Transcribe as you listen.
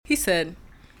He said,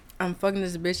 "I'm fucking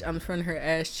this bitch. I'm turning her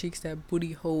ass cheeks that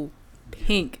booty hole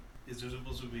pink." Is there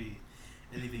supposed to be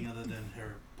anything other than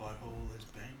her butthole is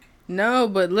pink? No,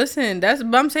 but listen,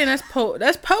 but I'm saying that's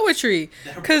poetry,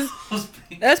 cause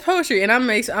that's poetry, and I'm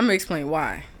gonna explain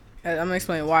why. I'm gonna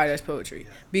explain why that's poetry,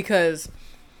 because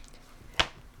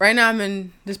right now I'm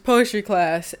in this poetry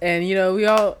class, and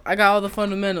I got all the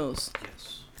fundamentals.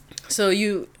 Yes. So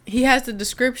he has the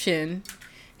description,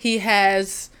 he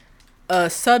has a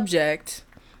subject,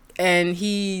 and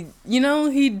he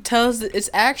tells it's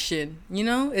action.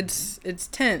 It's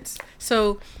tense.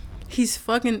 So he's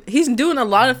doing a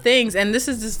lot of things, and this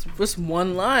is just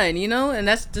one line, and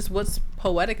that's just what's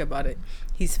poetic about it.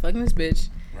 He's fucking this bitch.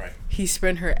 Right. He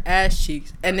spread her ass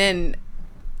cheeks, and then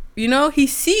he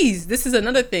sees. This is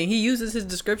another thing. He uses his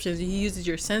descriptions. He uses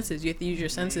your senses. You have to use your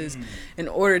senses in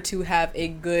order to have a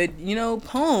good,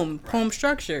 poem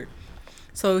structure.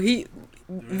 So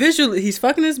visually, he's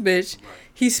fucking this bitch. Right.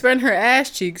 He's spreading her ass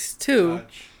cheeks too.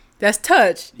 Touch. That's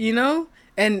touch,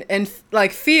 and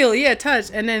like feel,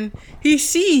 touch. And then he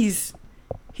sees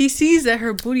that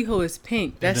her booty hole is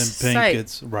pink. That's and then pink, sight.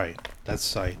 it's right. That's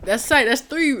sight. That's sight. That's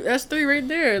three right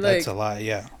there. Like, that's a lot.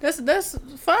 Yeah. That's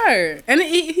fire. And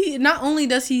he not only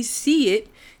does he see it,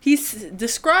 he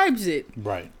describes it.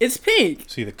 Right. It's pink.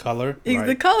 See the color. Right.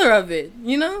 The color of it.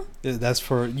 That's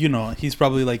for he's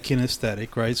probably like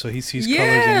kinesthetic, right? So he sees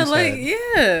colors in his head.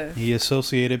 Yeah. He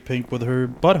associated pink with her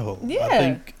butthole. Yeah. I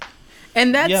think.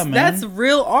 And that's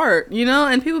real art,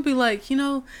 and people be like,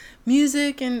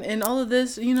 music and all of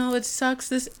this, it sucks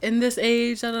this in this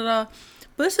age, da da da.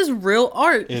 But this is real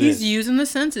art. He's using the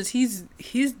senses. He's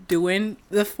doing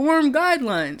the form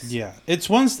guidelines. Yeah. It's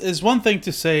one thing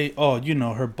to say, oh,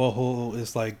 her butthole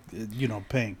is like,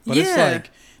 pink. But it's like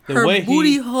her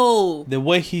booty hole. The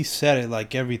way he said it,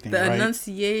 like everything, the right?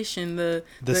 enunciation, the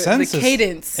senses, the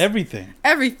cadence. Everything.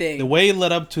 The way it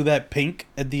led up to that pink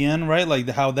at the end, right? Like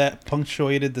how that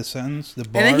punctuated the sentence, the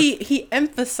bar. And then he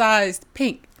emphasized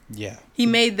pink. Yeah. He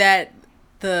made that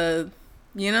the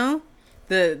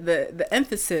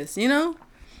emphasis,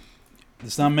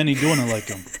 There's not many doing it like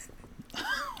him.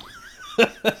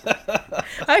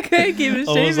 I couldn't keep it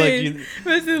straight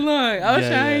for too long. I was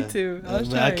trying to.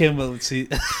 I can't believe see.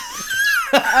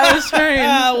 I was trying.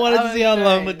 I wanted to see how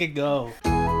long we could go.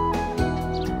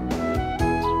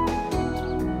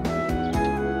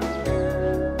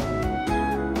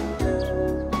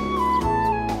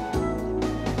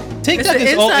 TikTok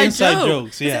is all inside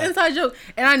jokes. Yeah, it's an inside joke,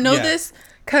 and I know this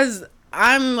because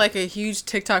I'm like a huge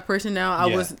TikTok person now. I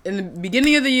was in the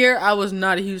beginning of the year. I was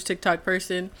not a huge TikTok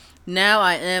person. Now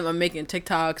I am. I'm making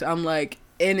TikToks. I'm like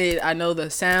in it. I know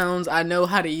the sounds. I know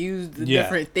how to use the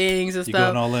different things and You're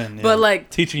stuff. Going all in. Yeah. But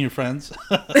like teaching your friends.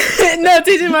 No,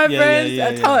 teaching my friends.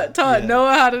 I taught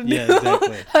Noah how to do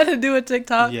how to do a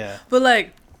TikTok. Yeah. But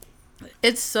like,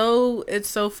 it's so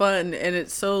fun, and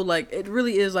it's so like it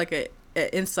really is like an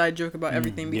inside joke about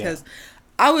everything, because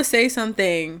I would say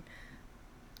something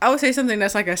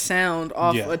that's like a sound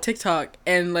off a TikTok,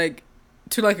 and like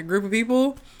to like a group of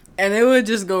people, and it would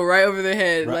just go right over their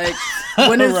head, like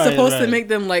when it's supposed to make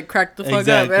them like crack the fuck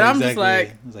up, and I'm just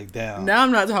like, it's like damn. Now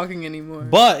I'm not talking anymore.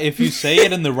 But if you say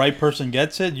it and the right person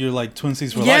gets it, you're like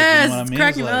twinsies for life. You know what I mean?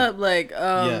 Cracking up, like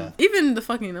even the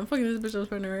fucking I'm fucking this bitch. I was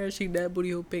putting her ass cheek, that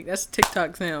booty hole pink. That's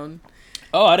TikTok sound.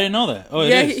 Oh, I didn't know that. Oh,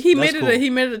 yeah, he made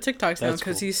it a TikTok sound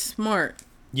because he's smart.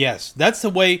 Yes, that's the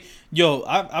way. Yo,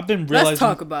 I've been realizing. Let's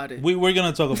talk about it. We're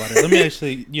gonna talk about it. Let me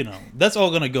actually, that's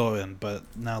all gonna go in. But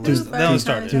now let's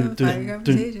start.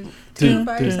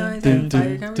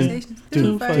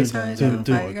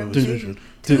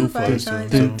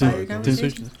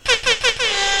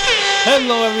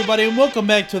 Hello, everybody, and welcome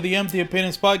back to the Empty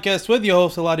Opinions podcast with your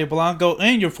host Eladio Blanco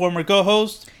and your former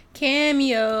co-host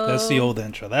Cameo. That's the old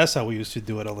intro. That's how we used to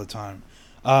do it all the time.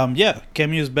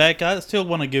 Cameo's back. I still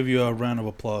want to give you a round of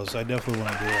applause. I definitely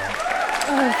want to do that.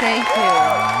 Oh, thank you.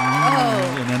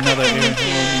 And another air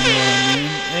horn, you know what I mean?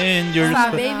 And you're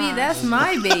my baby. That's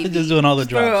my baby. Just doing all the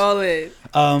drops. For all it.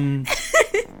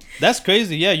 That's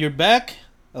crezy. Yeah, you're back.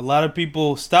 A lot of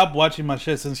people stopped watching my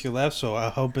shit since you left, so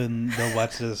I'm hoping they'll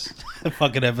watch this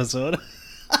fucking episode.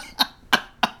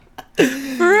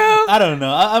 For real? I don't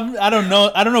know. I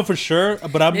don't know for sure,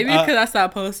 but I'm maybe because I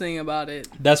stopped posting about it.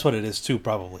 That's what it is too,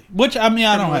 probably. Which I mean,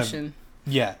 I don't have.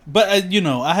 Yeah, but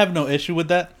I have no issue with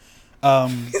that.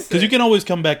 Because you can always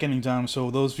come back anytime, so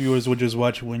those viewers will just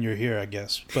watch when you're here, I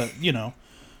guess. But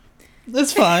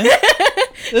that's fine.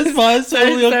 It's fine. It's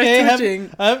totally okay.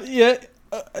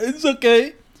 It's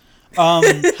okay. How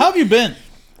have you been?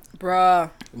 Bruh.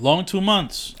 Long 2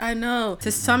 months. I know.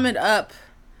 To sum it up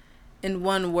in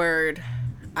one word,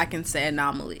 I can say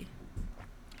anomaly.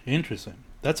 Interesting.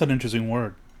 That's an interesting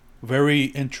word.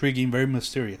 Very intriguing, very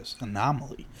mysterious.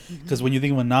 Anomaly. Because when you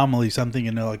think of anomalies, I'm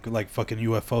thinking like fucking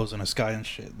UFOs in the sky and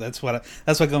shit. That's what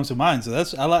comes to mind. So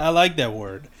I like that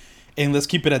word, and let's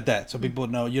keep it at that, so people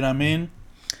know. You know what I mean?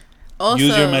 Also,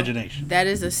 use your imagination. That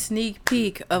is a sneak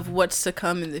peek of what's to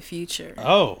come in the future.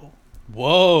 Oh,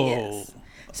 whoa! Yes.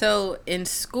 So in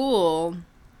school,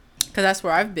 because that's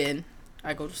where I've been.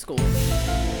 I go to school.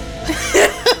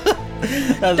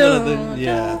 That's what I think.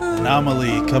 Yeah,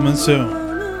 anomaly coming soon.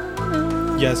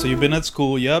 Yeah, so you've been at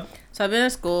school. Yep. So I've been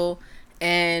at school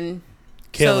and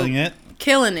killing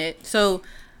it. So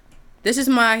this is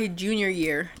my junior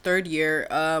year, third year.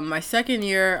 My second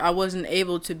year, I wasn't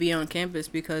able to be on campus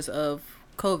because of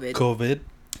COVID.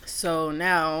 So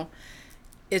now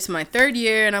it's my third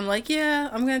year, and I'm like, yeah,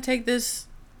 I'm gonna take this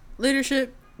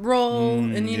leadership role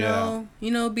and you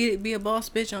know be a boss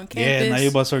bitch on campus. Yeah, now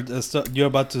you're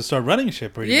about to start running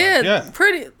shit pretty much. Yeah,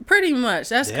 pretty much.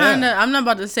 That's kind of, I'm not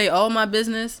about to say all my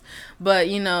business, but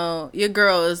you know, your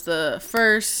girl is the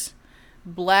first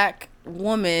black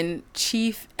woman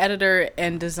chief editor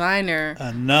and designer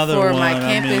for my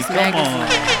campus magazine.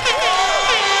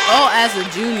 Oh, as a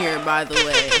junior, by the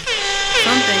way.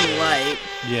 Something light.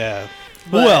 Yeah.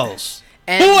 Who else?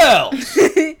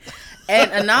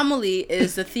 And Anomaly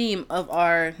is the theme of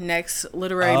our next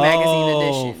literary magazine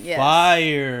edition. Yes.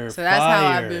 Fire! So that's how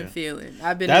I've been feeling.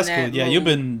 I've been. That's cool. Yeah, you've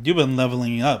been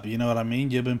leveling up. You know what I mean?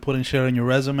 You've been putting shit on your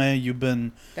resume. You've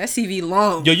been that CV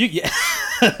long. Yo, yeah.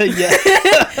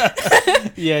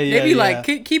 They be like,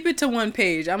 keep it to one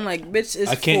page. I'm like, bitch,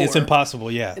 it's 4. It's impossible.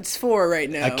 Yeah, it's 4 right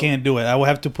now. I can't do it. I will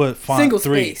have to put font single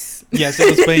 3. Space. Yeah,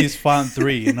 single space font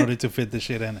 3 in order to fit the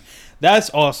shit in. That's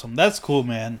awesome. That's cool,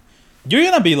 man. You're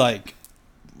gonna be like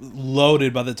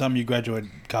loaded by the time you graduate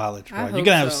college, bro. You're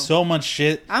gonna have so much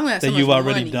shit that you've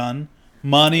already done.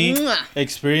 Money,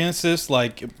 experiences,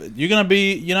 like you're gonna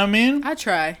be, you know what I mean? I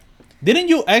try. Didn't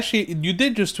you actually, you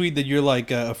did just tweet that you're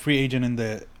like a free agent in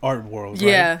the art world,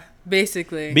 right? Yeah,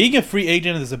 basically. Being a free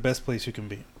agent is the best place you can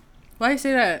be. Why do you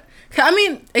say that? I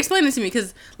mean, explain it to me,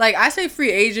 because like I say free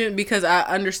agent because I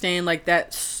understand like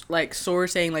that like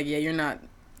source saying like, yeah, you're not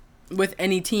with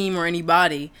any team or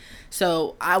anybody.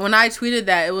 So when I tweeted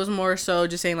that, it was more so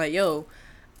just saying like, yo,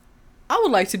 I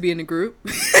would like to be in a group.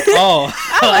 Oh,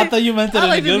 I thought you meant it in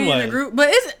a good way. But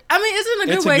it's in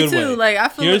a good way too. Like I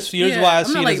feel here's why I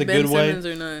see it as a good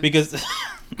way, because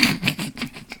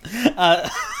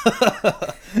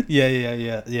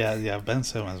yeah, Ben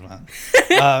Simmons, man.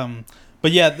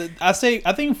 But yeah, I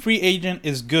think free agent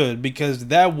is good because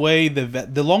that way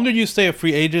the longer you stay a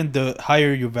free agent, the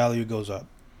higher your value goes up.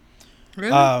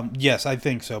 Really? Yes, I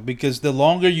think so, because the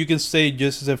longer you can stay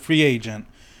just as a free agent,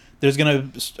 there's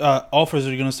gonna offers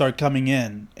are gonna start coming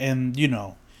in, and you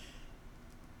know,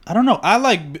 I don't know. I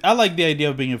like the idea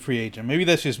of being a free agent. Maybe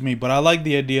that's just me, but I like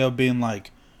the idea of being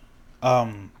like,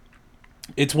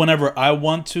 it's whenever I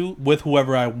want to with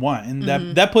whoever I want, and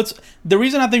that puts the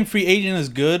reason I think free agent is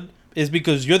good is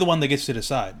because you're the one that gets to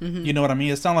decide. You know what I mean?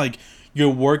 It's not like you're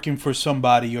working for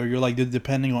somebody or you're like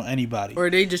depending on anybody, or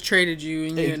they just traded you.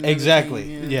 And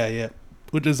exactly. Yeah.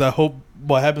 Which is, I hope,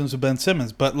 what happens with Ben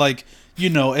Simmons. But like, you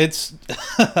know, it's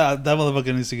that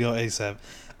motherfucker needs to go ASAP.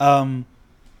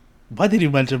 Why did you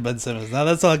mention Ben Simmons? Now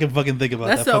that's all I can fucking think about.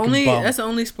 That's the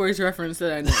only sports reference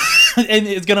that I know. And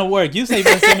it's gonna work. You say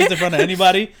Ben Simmons in front of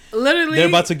anybody, literally, they're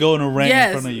about to go in a rant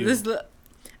in front of you.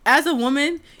 As a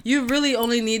woman, you really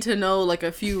only need to know like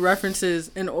a few references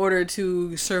in order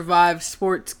to survive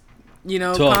sports,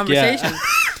 conversations.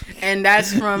 Yeah. And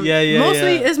that's from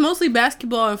it's mostly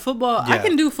basketball and football. Yeah. I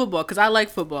can do football because I like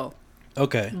football.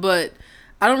 Okay. But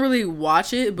I don't really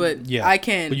watch it, but I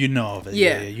can. But you know of it.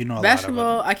 Yeah, you know a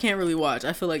basketball, lot of it. I can't really watch.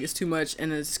 I feel like it's too much,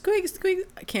 and it's squeak.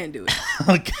 I can't do it.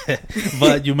 Okay.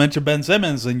 But you mentioned Ben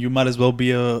Simmons, and you might as well be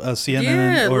a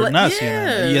CNN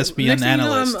CNN, ESPN Next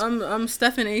analyst. I'm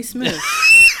Stephen A. Smith.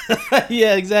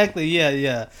 Yeah, exactly.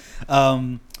 Yeah.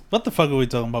 What the fuck are we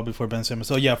talking about before Ben Simmons?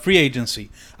 So yeah, free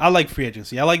agency. I like free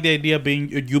agency. I like the idea of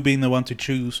being the one to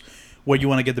choose where you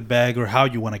want to get the bag or how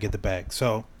you want to get the bag.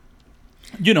 So,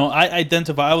 you know, I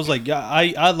identify. I was like, yeah,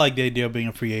 I like the idea of being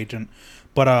a free agent,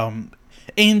 but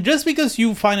and just because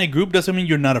you find a group doesn't mean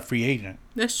you're not a free agent.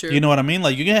 That's true. You know what I mean?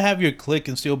 Like you can have your clique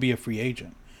and still be a free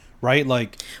agent, right?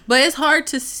 Like, but it's hard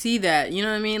to see that. You know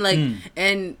what I mean? Like,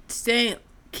 and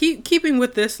keeping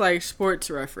with this like sports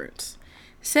reference.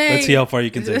 Let's see how far you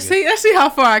can take it. Let's see how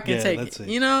far I can take it.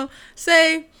 See. You know,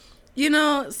 say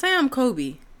I'm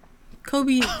Kobe.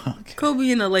 Okay.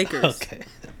 Kobe and the Lakers. Okay.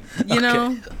 You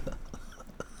know?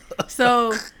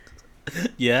 So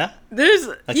yeah.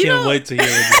 I can't wait to hear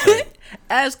what you say.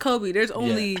 As Kobe, there's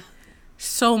only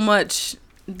so much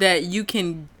that you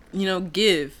can,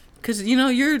 give. Because,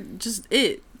 you're just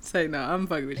it. It's like, no, I'm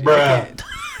fucking with you. Bruh.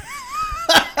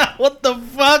 What the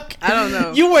fuck? I don't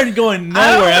know. You weren't going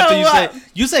nowhere after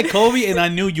you said Kobe, and I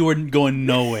knew you weren't going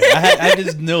nowhere. I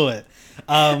just knew it.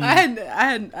 I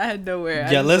had nowhere.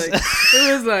 Yeah, it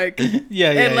was like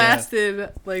it lasted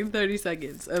like 30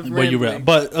 seconds of rambling.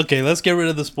 But okay, let's get rid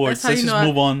of the sports. Let's just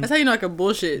move on. That's how you know I can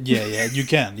bullshit. Yeah, you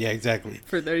can. Yeah, exactly.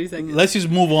 For 30 seconds. Let's just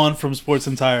move on from sports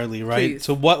entirely, right? Please.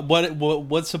 So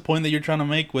what's the point that you're trying to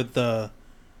make with the?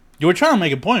 You were trying to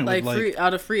make a point like with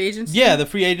out of free agency. Yeah, the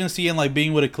free agency and like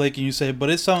being with a clique, and you say, but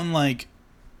it's something like,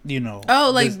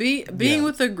 being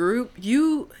with a group,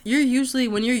 you're usually,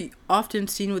 when you're often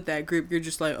seen with that group, you're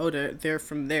just like, oh, they're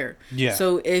from there. Yeah.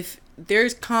 So if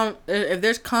there's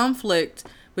conflict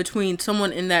between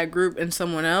someone in that group and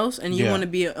someone else, and you want to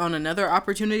be on another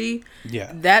opportunity,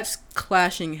 that's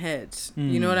clashing heads.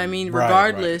 You know what I mean?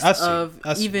 Regardless of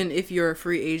even if you're a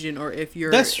free agent or if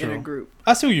you're in a group.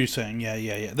 I see what you're saying.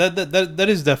 Yeah. That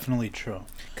is definitely true.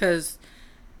 Because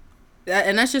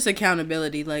that's just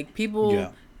accountability. Like,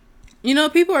 people.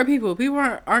 People are people. People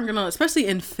aren't gonna, especially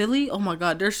in Philly. Oh my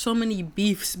God, there's so many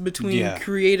beefs between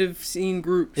creative scene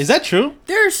groups. Is that true?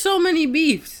 There's so many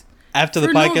beefs. After the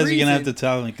podcast, you're gonna have to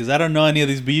tell me, because I don't know any of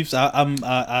these beefs. I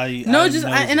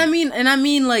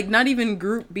mean like not even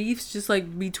group beefs, just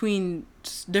like between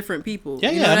different people.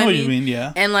 Yeah, I know what you mean.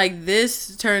 Yeah, and like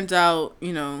this turns out,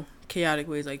 chaotic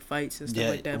ways, like fights and stuff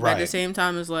like that. But at the same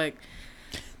time, it's like.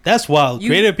 That's wild.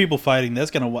 Creative people fighting. That's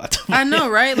gonna wild. I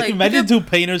know, right? Like, imagine two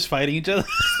painters fighting each other.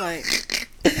 Like,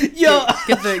 yo,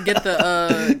 get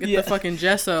the fucking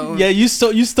gesso. Yeah, you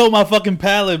stole my fucking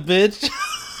palette, bitch.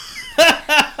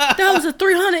 That was a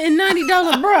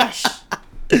 $390 brush.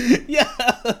 Yeah,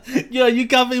 yo, you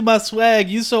copied my swag.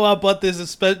 You saw I bought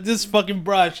this fucking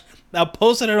brush. I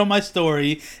posted it on my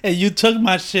story, and you took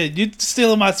my shit. You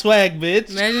stealing my swag, bitch.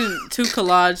 Imagine two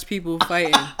collage people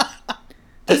fighting.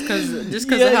 Just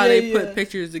because of how they put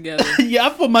pictures together. Yeah, I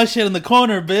put my shit in the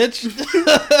corner, bitch.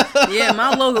 Yeah,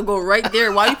 my logo go right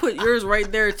there. Why you put yours right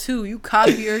there too? You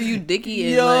copier, you dicky.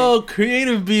 And yo,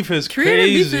 creative beef is crazy.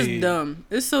 Creative beef is dumb.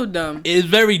 It's so dumb. It's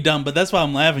very dumb, but that's why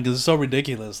I'm laughing, because it's so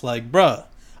ridiculous. Like, bruh,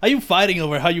 are you fighting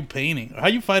over how you painting? Or how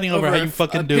you fighting over how you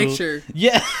fucking do? Picture.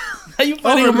 Yeah. How you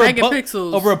fighting over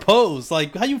megapixels? Over a pose.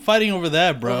 Like, how you fighting over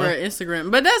that, bro? Over Instagram.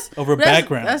 But that's... Over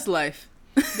background. That's life.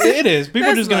 It is.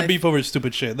 People are just gonna beef over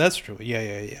stupid shit. That's true.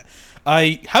 Yeah.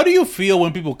 How do you feel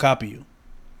when people copy you?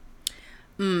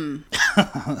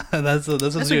 That's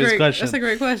a serious question. That's a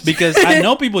great question. Because I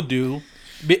know people do,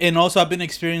 and also I've been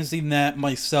experiencing that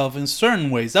myself in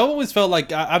certain ways. I've always felt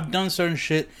like I've done certain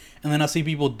shit, and then I see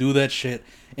people do that shit,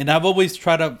 and I've always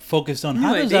tried to focus on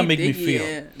how does that make me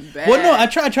feel. Well, no, I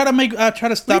try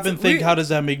to stop and think, how does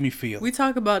that make me feel. We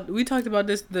talked about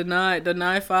this the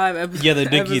 9-5 episode. Yeah, the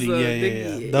dick eating.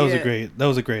 Yeah. That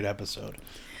was a great episode.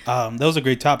 That was a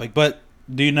great topic. But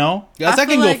do you know? I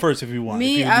can go first if you want.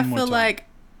 I feel like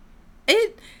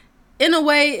it, in a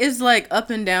way, is like up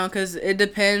and down, because it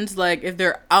depends. Like, if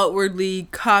they're outwardly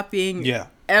copying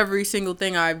every single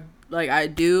thing I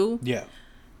do. Yeah.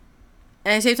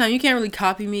 And at the same time, you can't really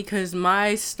copy me, because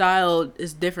my style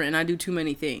is different and I do too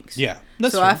many things. Yeah,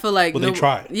 that's so true. I feel like they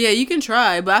try. Yeah, you can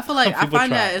try, but I feel like I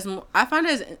find that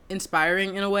as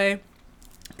inspiring in a way.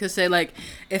 Because say, like,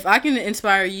 if I can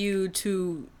inspire you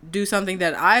to do something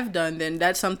that I've done, then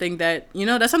that's something that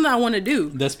that's something I want to do.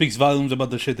 That speaks volumes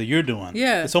about the shit that you're doing.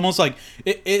 Yeah, it's almost like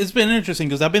it's been interesting,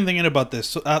 because I've been thinking about this.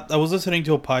 So I was listening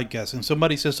to a podcast, and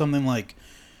somebody said something like,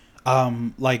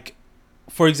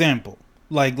 for example.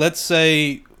 Like, let's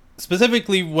say,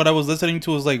 specifically what I was listening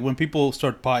to is, like, when people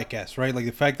start podcasts, right? Like,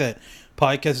 the fact that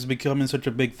podcast is becoming such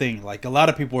a big thing. Like, a lot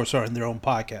of people are starting their own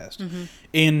podcast. Mm-hmm.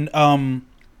 And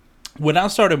when I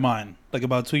started mine, like,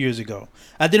 about 2 years ago,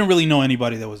 I didn't really know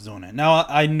anybody that was doing it. Now,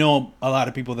 I know a lot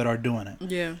of people that are doing it.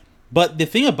 Yeah. But the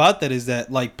thing about that is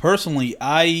that, like, personally,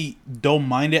 I don't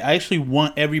mind it. I actually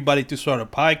want everybody to start a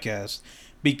podcast,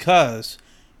 because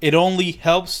it only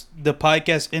helps the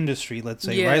podcast industry, let's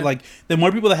say, right? Like, the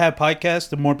more people that have podcasts,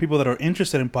 the more people that are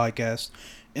interested in podcasts,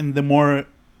 and the more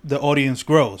the audience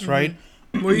grows, right?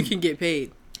 More you can get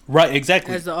paid. Right,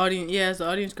 exactly. As the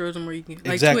audience grows, the more you can, like,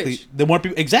 exactly. Twitch. The more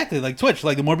people, exactly, like Twitch.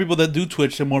 Like, the more people that do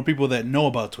Twitch, the more people that know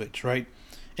about Twitch, right?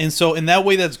 And so, in that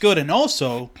way, that's good. And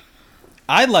also,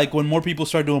 I like when more people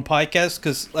start doing podcasts,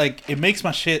 because, like, it makes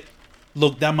my shit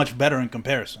look that much better in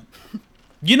comparison.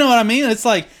 You know what I mean? It's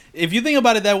like, if you think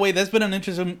about it that way, that's been an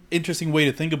interesting way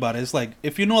to think about it. It's like,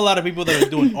 if you know a lot of people that are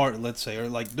doing art, let's say, or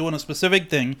like doing a specific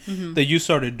thing that you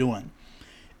started doing,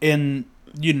 and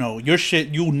your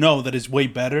shit, that is way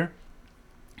better,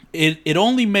 it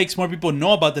only makes more people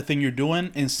know about the thing you're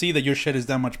doing and see that your shit is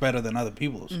that much better than other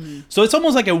people's. So it's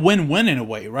almost like a win-win in a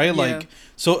way, right? Yeah. Like,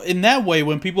 so in that way,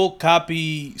 when people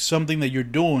copy something that you're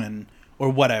doing or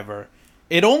whatever,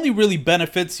 it only really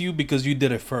benefits you because you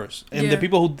did it first. And the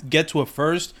people who get to it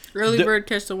first, early bird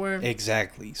catch the worm.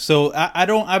 Exactly. So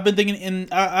I've been thinking,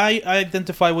 I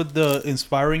identify with the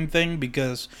inspiring thing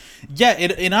because, yeah,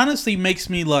 it honestly makes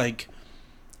me like,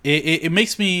 it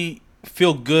makes me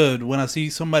feel good when I see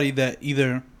somebody that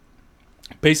either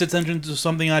pays attention to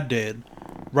something I did,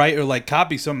 right, or like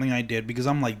copy something I did, because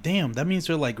I'm like, damn, that means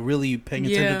they're like really paying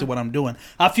attention to what I'm doing.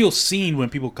 I feel seen when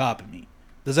people copy me.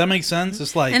 Does that make sense?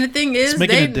 It's like, and the thing is,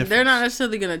 they're not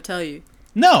necessarily gonna tell you.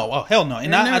 No, oh hell no,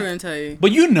 and they're never gonna tell you.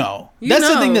 But that's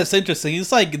the thing that's interesting.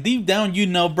 It's like deep down,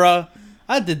 bro,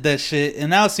 I did that shit, and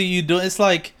now see you doing. It's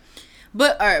like,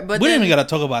 but all right, but we don't even gotta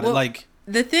talk about it. Like,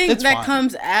 the thing that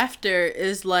comes after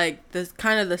is like the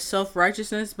kind of the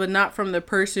self-righteousness, but not from the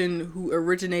person who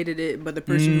originated it, but the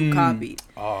person who copied.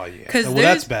 Oh yeah, well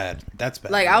that's bad. That's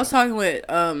bad. Like I was talking with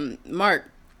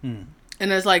Mark, and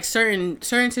there's like certain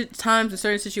times and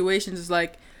certain situations. It's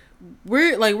like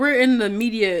we're in the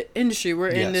media industry. We're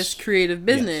in this creative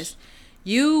business.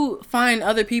 You find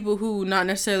other people who not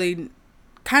necessarily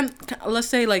let's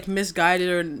say like misguided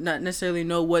or not necessarily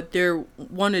know what they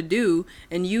want to do,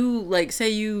 and you like say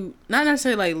you not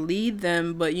necessarily like lead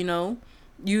them, but you know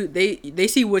they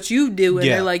see what you do and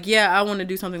they're like, yeah, I want to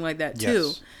do something like that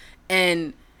too.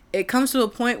 And it comes to a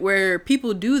point where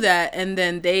people do that and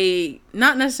then they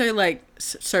not necessarily like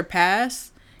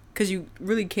surpass, because you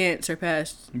really can't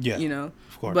surpass, you know,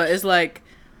 of course, but it's like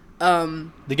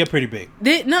they get pretty big.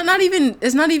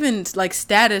 It's not even like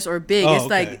status or big. It's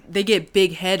like they get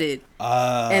big headed,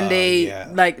 and they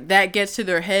like that gets to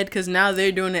their head because now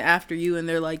they're doing it after you, and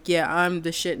they're like, yeah, I'm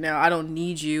the shit now. I don't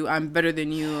need you. I'm better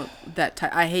than you.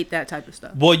 I hate that type of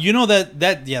stuff. Well, you know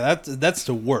that's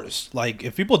the worst. Like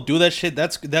if people do that shit,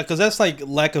 because that's like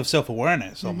lack of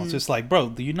self-awareness almost. It's like, bro,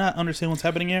 do you not understand what's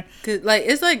happening here? Cause like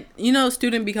it's like, you know,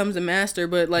 student becomes a master,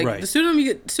 but like the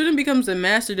student becomes a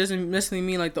master doesn't necessarily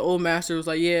mean like the old master was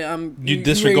like, yeah, you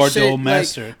disregard the old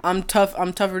master. Like, I'm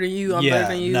tougher than you. I'm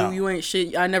better than you. No. You ain't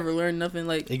shit. I never learned nothing.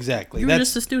 Like exactly, you're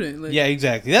just a student. Like, yeah,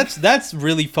 exactly. That's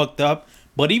really fucked up.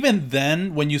 But even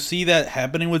then, when you see that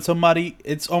happening with somebody,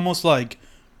 it's almost like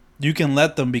you can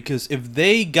let them, because if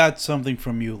they got something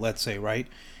from you, let's say, right,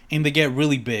 and they get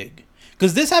really big,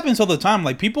 because this happens all the time.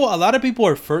 Like a lot of people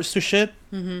are first to shit,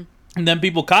 and then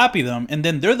people copy them, and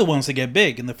then they're the ones that get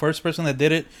big, and the first person that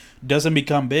did it doesn't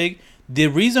become big. The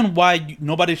reason why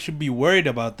nobody should be worried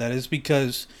about that is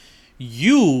because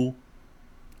you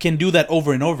can do that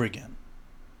over and over again.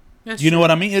 You know what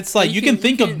I mean? It's like you can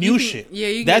think of new shit. Yeah,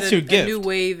 you that's get your gift. A new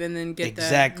wave and then get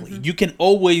exactly. that. You can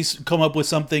always come up with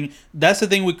something. That's the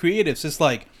thing with creatives. It's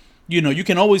like, you know, you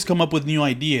can always come up with new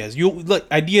ideas.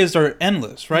 Ideas are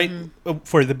endless, right?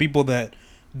 For the people that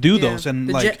do those,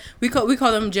 and we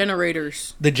call them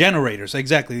generators. The generators,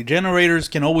 exactly. The generators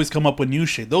can always come up with new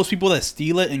shit. Those people that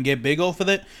steal it and get big off of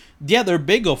it, yeah, they're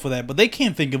big off of that, but they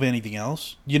can't think of anything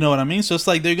else. You know what I mean? So it's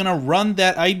like they're gonna run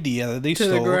that idea that they stole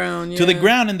to the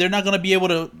ground, and they're not gonna be able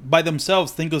to by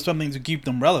themselves think of something to keep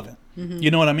them relevant.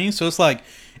 You know what I mean? So it's like,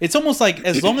 it's almost like,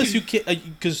 as long as you can,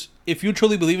 because if you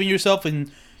truly believe in yourself and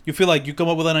you feel like you come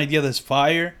up with an idea that's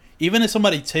fire, even if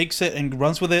somebody takes it and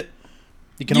runs with it,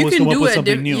 you can always come up with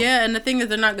something new. Yeah, and the thing is,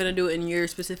 they're not gonna do it in your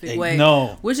specific way.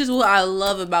 No, which is what I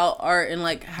love about art and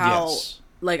like how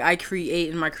like I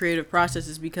create in my creative process,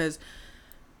 is because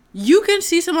you can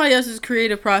see somebody else's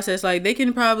creative process. Like they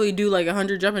can probably do like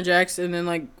 100 jumping jacks and then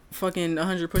like fucking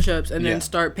 100 push-ups and then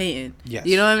start painting. Yes.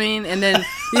 You know what I mean? And then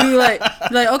you like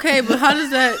okay, but how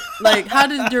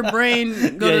does your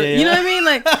brain go to, you know what I mean?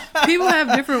 Like people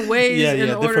have different ways in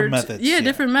order different methods.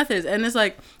 Different methods. And it's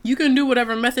like you can do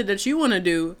whatever method that you want to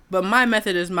do, but my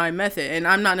method is my method, and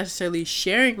I'm not necessarily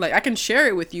sharing, like I can share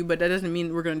it with you, but that doesn't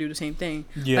mean we're going to do the same thing.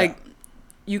 Yeah. Like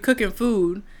you cooking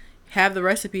food, have the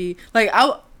recipe. Like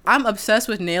I'm obsessed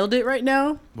with Nailed It right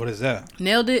now. What is that?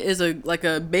 Nailed It is a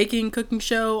baking cooking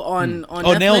show on Netflix.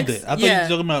 Oh, Nailed It. I thought you were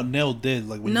talking about Nailed It,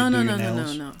 like when you do your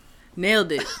nails. No.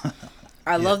 Nailed It.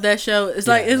 I love that show. It's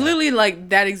like it's literally like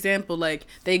that example. Like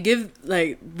they give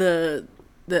like the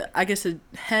I guess a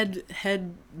head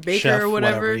baker chef, or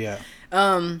whatever.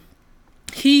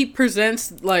 He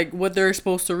presents like what they're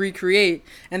supposed to recreate,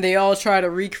 and they all try to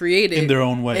recreate it in their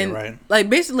own way, and, right? Like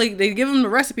basically, they give them the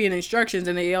recipe and instructions,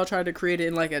 and they all try to create it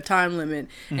in like a time limit.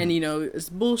 And you know, it's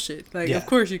bullshit. Like, of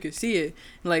course, you can see it,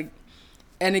 like,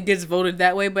 and it gets voted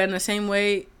that way. But in the same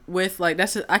way, with like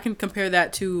I can compare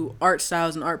that to art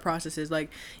styles and art processes. Like,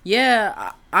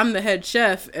 yeah, I'm the head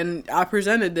chef and I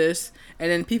presented this,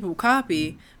 and then people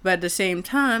copy, but at the same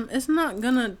time, it's not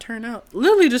gonna turn out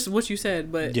literally just what you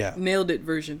said, but nailed it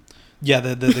version. Yeah,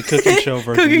 the cooking show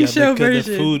version. Cooking show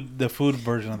version. The food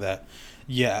version of that.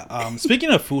 Yeah. Speaking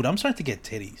of food, I'm starting to get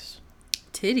titties.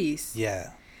 Titties.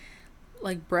 Yeah.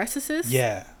 Like breasts?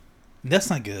 Yeah. That's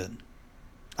not good.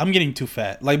 I'm getting too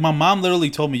fat. Like, my mom literally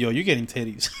told me, yo, you're getting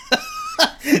titties.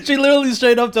 She literally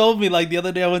straight up told me, like, the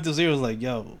other day I went to see her, was like,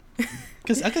 yo,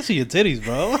 cause I can see your titties,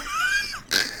 bro.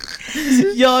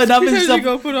 Yo, and I've been you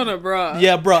go put on a bra.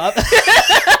 Yeah, bro.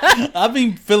 I've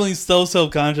been feeling so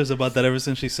self-conscious about that ever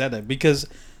since she said that. Because,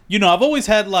 I've always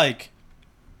had, like,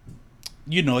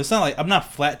 it's not like, I'm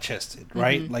not flat-chested,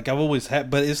 right? Mm-hmm. Like, I've always had,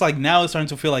 but it's like, now it's starting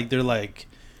to feel like they're, like,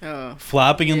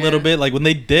 flopping a little bit. Like when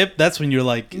they dip, that's when you're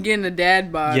like, I'm getting a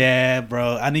dad bod. Yeah,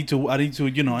 bro. I need to,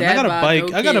 and I got a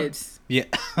bike. I got a, yeah,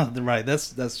 right.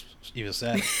 That's even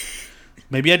sad.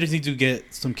 Maybe I just need to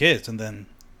get some kids, and then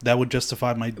that would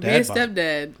justify my dad. Be a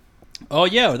stepdad. Oh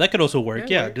yeah, that could also work.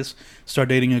 Yeah, just start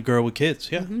dating a girl with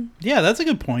kids. Yeah, yeah, that's a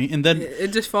good point. And then it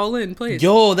just fall in place.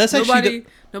 Yo, that's nobody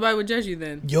would judge you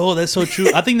then. Yo, that's so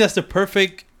true. I think that's the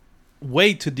perfect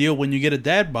way to deal when you get a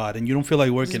dad bod and you don't feel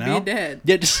like working out. Be a dad.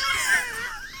 Yeah, just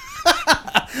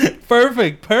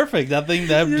perfect. I think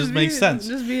that just makes sense.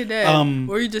 Just be a dad.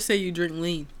 Or you just say you drink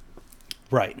lean.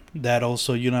 Right. That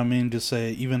also, you know what I mean? Just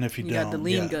say, even if you don't. You got the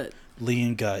lean gut.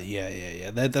 Lean gut.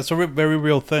 Yeah. That's a very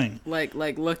real thing. Like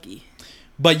Lucky.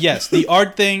 But yes, the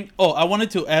art thing. Oh, I wanted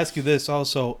to ask you this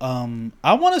also.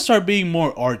 I want to start being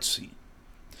more artsy.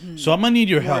 So I'm gonna need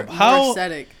your help. How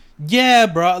aesthetic? Yeah,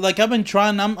 bro. Like I've been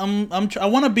trying. I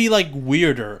want to be like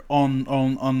weirder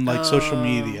on like social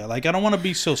media. Like I don't want to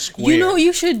be so square. You know what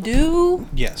you should do?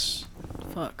 Yes.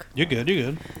 Fuck. You're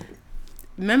good.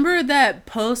 Remember that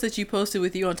post that you posted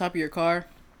with you on top of your car?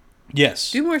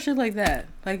 Yes. Do more shit like that.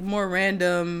 Like more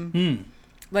random.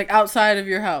 Like outside of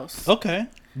your house. Okay.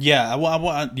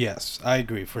 Yeah. Yes, I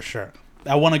agree for sure.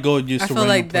 I want to go just. I feel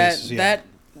like places. That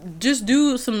just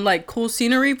do some like cool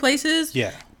scenery places.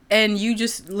 Yeah. And you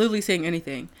just literally saying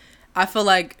anything. I feel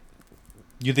like.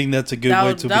 You think that's a good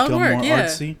way to become more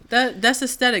artsy? That's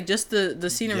aesthetic. Just the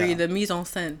scenery, the mise en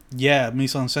scène. Yeah,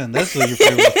 mise en scène. That's your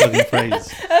favorite fucking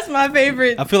phrase. That's my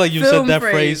favorite. I feel like you've said that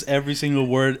phrase every single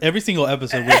word, every single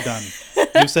episode we've done.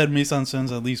 You've said mise en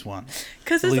scène at least once.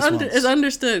 Because it's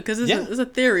understood. Because it's a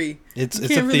theory. It's a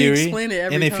theory. Really explain it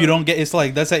every and if time. you don't get, it's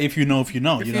like that's if you know if you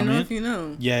know. You know what I mean? If you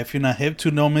know. Yeah, if you're not hip to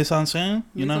know mise en scène,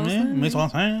 you know what I mean? Mise en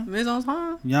scène. Mise en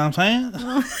scène. You know what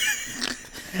I'm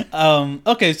saying?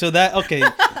 Okay, so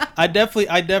I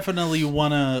definitely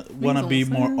wanna be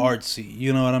more artsy.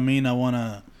 You know what I mean? I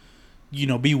wanna,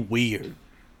 be weird.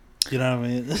 You know what I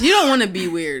mean? You don't want to be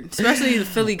weird, especially the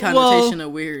Philly connotation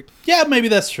of weird. Yeah, maybe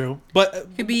that's true, but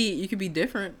you could be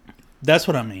different. That's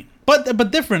what I mean. But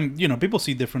different. People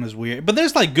see different as weird. But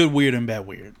there's like good weird and bad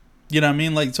weird. You know what I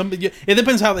mean? Like it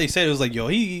depends how they say it. It was like, yo,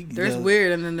 there's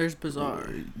weird and then there's bizarre.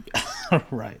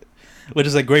 Right, which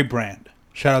is a great brand.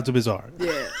 Shout out to Bizarre.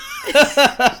 Yeah.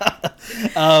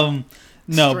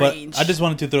 No, Strange. But I just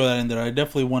wanted to throw that in there. I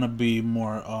definitely want to be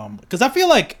more because I feel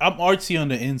like I'm artsy on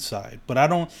the inside, but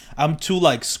I'm too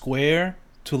like square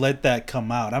to let that come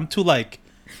out. I'm too like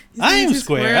I am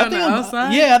square. I think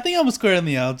I think I'm a square on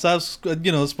the outside.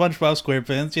 SpongeBob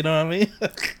SquarePants. You know what I mean?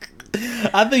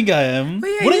 I think I am.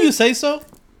 Yeah, wouldn't you say so?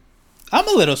 I'm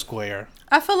a little square.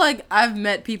 I feel like I've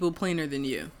met people plainer than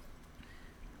you.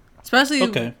 Especially,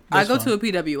 I go to a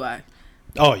PWI.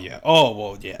 Oh yeah. Oh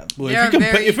well, yeah. Well,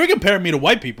 if you're comparing me to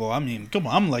white people, I mean, come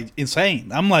on, I'm like insane.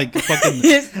 I'm like fucking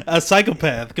a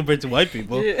psychopath compared to white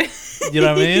people. Yeah. You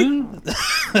know what I mean?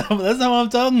 That's not what I'm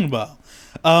talking about.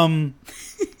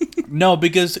 No,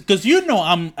 because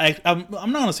I'm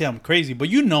not gonna say I'm crazy, but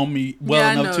you know me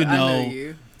well enough to know.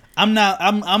 I know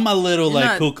you. I'm a little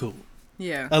cuckoo.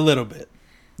 Yeah. A little bit.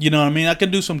 You know what I mean? I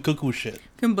can do some cuckoo shit. You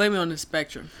can blame me on the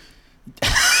spectrum.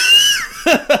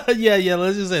 Yeah,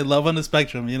 let's just say Love on the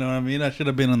Spectrum. You know what I mean? I should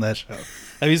have been on that show.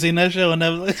 Have you seen that show on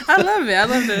Netflix? I love it. I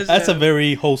love that show. That's a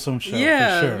very wholesome show.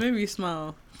 Yeah, for sure. Made me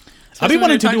smile. I've been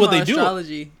wanting to do what they do.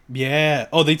 Astrology. Yeah.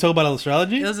 Oh, they talk about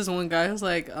astrology? There was this one guy who's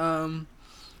like,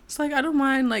 it's like, I don't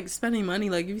mind like spending money.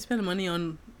 Like if you spend money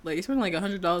on, like you spend like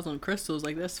 $100 on crystals,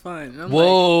 like that's fine. And I'm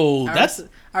whoa, like,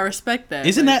 I respect that.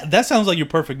 Isn't that sounds like your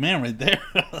perfect man right there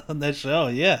on that show?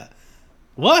 Yeah.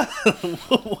 What?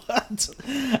 What?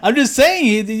 I'm just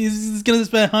saying he's gonna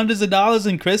spend hundreds of dollars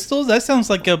in crystals. That sounds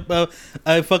like a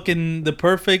fucking the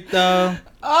perfect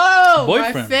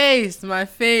boyfriend. My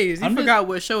face. You forgot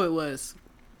what show it was.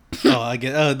 Oh, I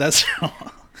get. Oh, that's.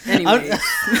 Anyways.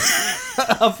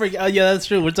 I'll forget. Yeah, that's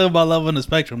true. We're talking about love on the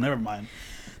spectrum. Never mind.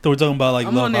 So we're talking about like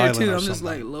I'm Love on there Island too. or I'm something. just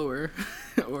like lower.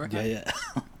 Or yeah.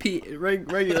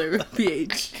 regular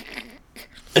pH.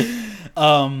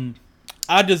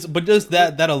 But just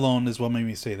that alone is what made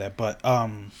me say that. But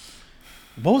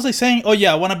what was I saying? Oh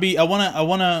yeah, I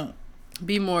wanna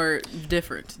be more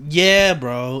different. Yeah,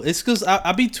 bro. It's because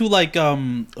I be too like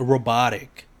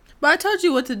robotic. But I told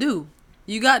you what to do.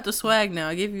 You got the swag now.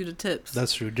 I give you the tips.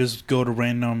 That's true. Just go to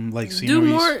random like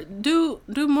sceneries.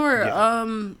 Do more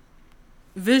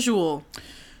visual.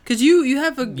 Cause you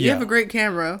have a great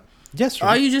camera. Yes, true.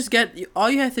 All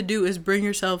you have to do is bring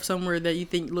yourself somewhere that you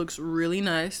think looks really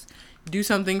nice. Do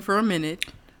something for a minute.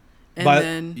 And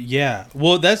then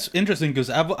well, that's interesting because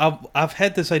I've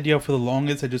had this idea for the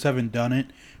longest. I just haven't done it.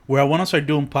 Where I want to start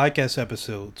doing podcast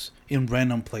episodes in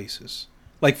random places,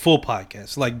 like full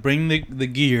podcasts. Like bring the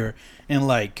gear and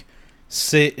like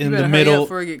sit in the middle. Hurry up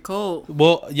before it get cold.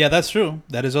 Well, yeah, that's true.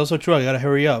 That is also true. I gotta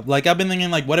hurry up. Like I've been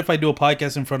thinking, like, what if I do a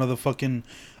podcast in front of the fucking,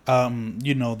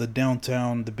 the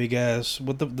downtown, the big ass,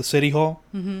 the city hall.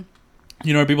 Mm-hmm.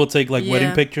 You know, where people take like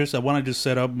wedding pictures. I want to just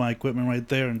set up my equipment right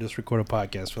there and just record a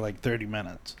podcast for like 30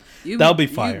 minutes. That'll be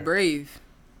fire. You brave.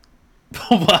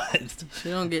 What?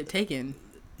 You don't get taken.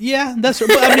 Yeah, that's true.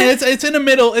 But I mean, it's in the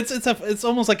middle. It's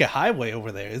almost like a highway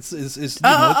over there. It's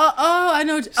I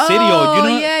know. City Hall. You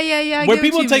know, yeah. Where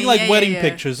people take like wedding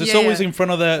pictures. It's always in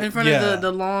front of that. In front of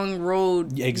the long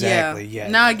road. Exactly. Yeah.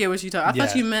 Now I get what you talking. I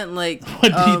thought you meant like.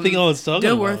 What do you think I was talking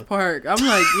Dilworth about? Park. I'm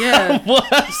like, yeah.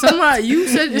 What? Somebody you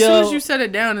said as soon as you set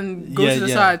it down and go to the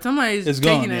side, somebody's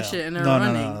taking that shit and they're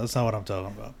running. No, that's not what I'm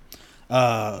talking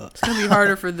about. It's gonna be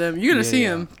harder for them. You're gonna see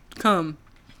them come.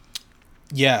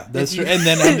 Yeah, that's true. And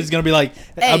then I'm just gonna be like,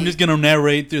 I'm just gonna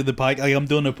narrate through the podcast. Like I'm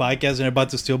doing a podcast and they're about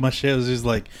to steal my shit. It's just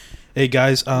like, hey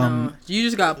guys, no, you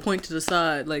just gotta point to the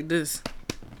side like this.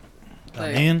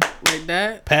 Like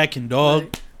that. Packing dog.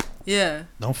 Like, yeah.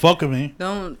 Don't fuck with me.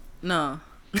 No.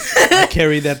 I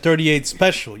carry that 38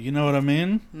 special. You know what I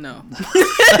mean? No.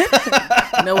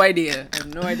 No idea. I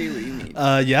have no idea what you mean.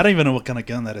 I don't even know what kind of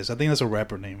gun that is. I think that's a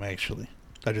rapper name actually.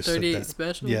 I just 38 said that.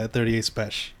 special. Yeah, 38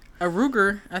 special. A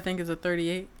Ruger, I think, is a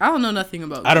 38. I don't know nothing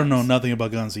about guns. I don't know nothing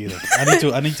about guns either.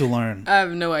 I need to learn. I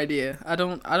have no idea. I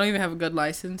don't even have a gun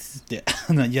license. Yeah.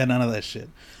 None of that shit.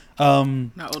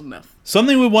 Not old enough.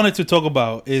 Something we wanted to talk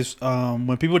about is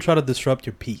when people try to disrupt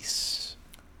your peace.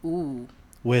 Ooh.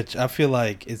 Which I feel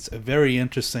like it's a very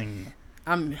interesting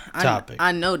topic.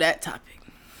 I know that topic.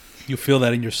 You feel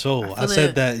that in your soul. I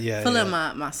said that, yeah. Feel it in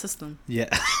my system.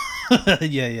 Yeah.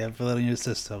 yeah, feel it in your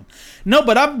system. No,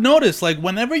 but I've noticed, like,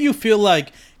 whenever you feel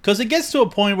like, because it gets to a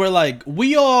point where, like,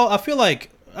 I feel like,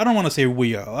 I don't want to say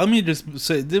we all. Let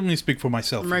me speak for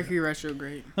myself. Mercury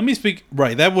retrograde. Let me speak,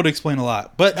 right, that would explain a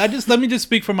lot. But let me just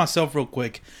speak for myself real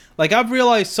quick. Like, I've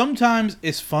realized sometimes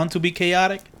it's fun to be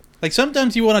chaotic. Like,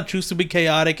 sometimes you want to choose to be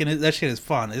chaotic, and that shit is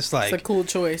fun. It's like... It's a cool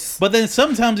choice. But then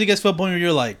sometimes it gets to a point where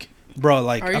you're like, bro,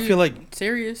 like, I feel like...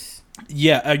 serious?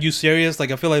 Yeah, are you serious? Like,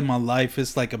 I feel like my life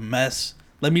is like a mess.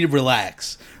 Let me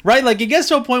relax, right? Like, it gets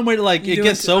to a point where like it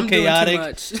gets so chaotic.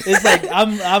 It's like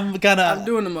I'm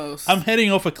doing the most. I'm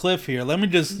heading off a cliff here. Let me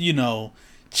just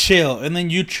chill, and then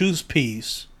you choose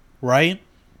peace, right?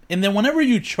 And then whenever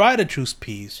you try to choose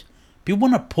peace, people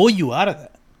want to pull you out of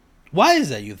that. Why is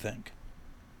that? You think?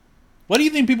 Why do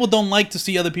you think people don't like to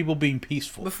see other people being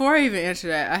peaceful? Before I even answer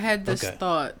that, I had this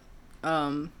thought.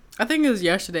 I think it was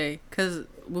yesterday, because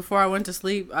before I went to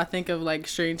sleep, I think of like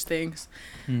strange things.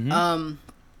 Mm-hmm.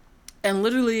 And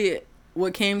literally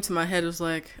what came to my head was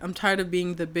like, I'm tired of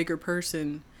being the bigger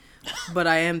person, but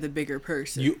I am the bigger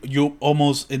person. You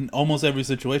almost, in almost every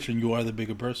situation, you are the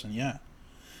bigger person. Yeah.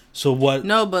 So what?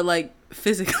 No, but like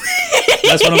physically.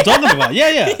 That's what I'm talking about.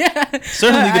 Yeah.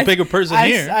 Certainly the bigger person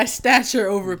here. I stature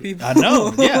over people. I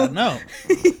know. Yeah, no.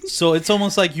 So it's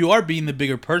almost like you are being the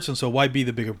bigger person. So why be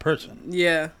the bigger person?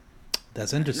 Yeah.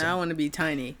 That's interesting. Now I want to be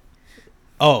tiny.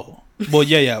 Oh. Well,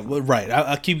 yeah. Right.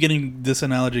 I keep getting this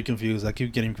analogy confused. I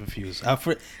keep getting confused.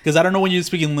 Because I don't know when you're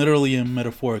speaking literally and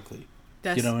metaphorically.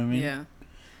 You know what I mean? Yeah.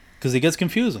 Because it gets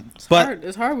confusing.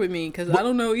 It's hard with me because I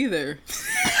don't know either.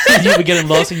 You be getting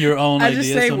lost in your own ideas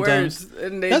just say sometimes. Words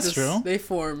and That's true. They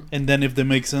form. And then if they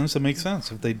make sense, it makes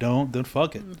sense. If they don't, then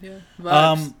fuck it. Yeah.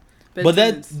 Vibes. But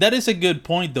that is a good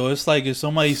point though. It's like if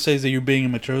somebody says that you're being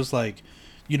immature, it's like,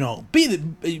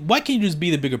 why can't you just be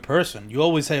the bigger person? You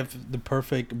always have the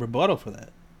perfect rebuttal for that.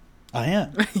 I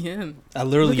am. I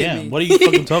literally am. What are you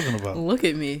fucking talking about? Look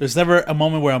at me. There's never a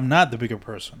moment where I'm not the bigger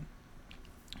person.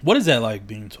 What is that like,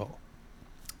 being tall?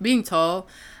 Being tall?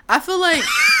 I feel like...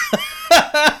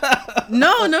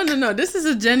 No. This is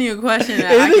a genuine question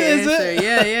that I can answer.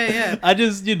 Yeah. I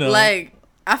just, like,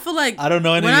 I feel like I don't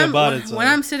know anything about it. So. When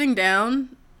I'm sitting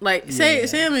down, like, say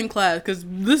I'm in class, because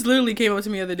this literally came up to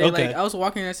me the other day. Okay. Like, I was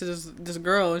walking next to this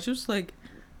girl, and she was like,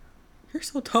 "You're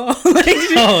so tall."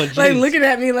 Like, like looking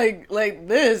at me like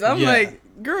this. I'm like,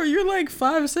 girl, you're like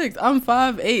 5'6". I'm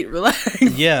 5'8". Relax.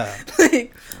 Yeah.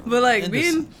 But like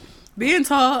being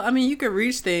tall, I mean, you can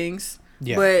reach things.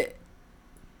 Yeah. But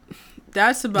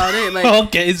that's about it. Like,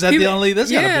 okay, is that the only?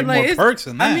 There's gotta be more perks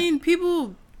than that. I mean,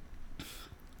 people.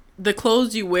 The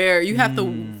clothes you wear, you have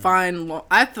to find.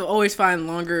 I have to always find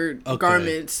longer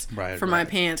garments for my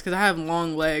pants because I have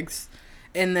long legs,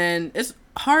 and then it's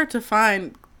hard to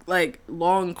find like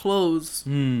long clothes.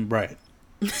 Right.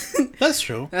 That's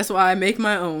true. That's why I make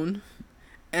my own,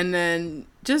 and then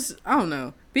just I don't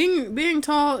know. Being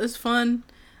tall is fun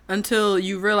until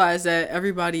you realize that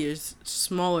everybody is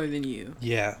smaller than you.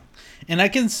 Yeah, and I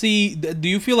can see. Do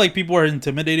you feel like people are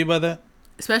intimidated by that?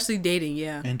 Especially dating,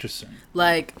 yeah. Interesting.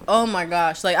 Like, oh my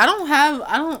gosh, like I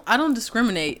don't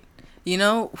discriminate. You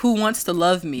know, who wants to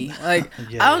love me? Like,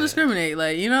 I don't discriminate.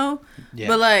 Like, you know,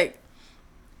 but like,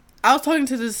 I was talking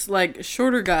to this like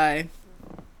shorter guy.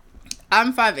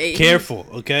 I'm 5'8". Careful,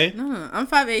 okay? No, I'm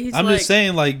 5'8". I'm just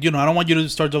saying, like, I don't want you to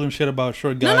start talking shit about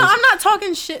short guys. No, I'm not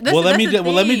talking shit. Let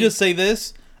me just say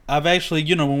this. I've actually,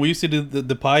 when we used to do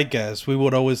the podcast, we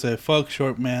would always say, "Fuck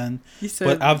short man,"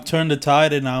 but I've turned the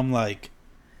tide, and I'm like,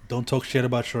 don't talk shit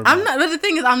about short man. I'm not. But the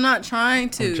thing is, I'm not trying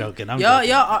to. I'm joking.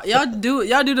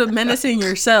 Y'all do the menacing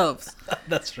yourselves.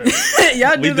 That's true.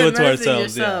 Y'all do it to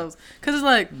ourselves. Because it's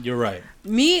like, you're right.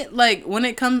 Me, like, when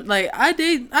it comes, like, I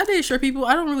date short people.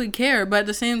 I don't really care, but at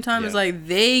the same time, it's like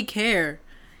they care,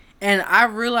 and I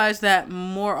realize that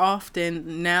more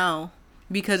often now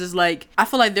because it's like I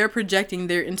feel like they're projecting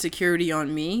their insecurity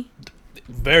on me.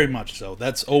 Very much so.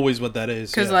 That's always what that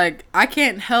is. Because like I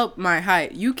can't help my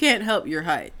height. You can't help your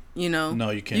height. No,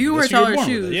 you can't. You wear taller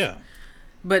shoes. Yeah.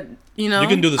 But you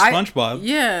can do the SpongeBob.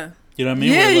 Yeah. You know what I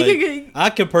mean? Yeah, I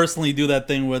could personally do that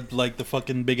thing with like the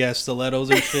fucking big ass stilettos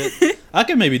and shit. I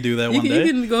can maybe do that one day.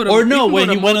 You can go to when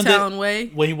he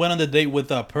went on the date with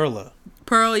Perla.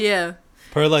 Pearl, yeah.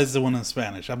 Perla is the one in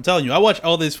Spanish. I'm telling you, I watch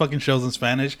all these fucking shows in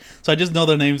Spanish, so I just know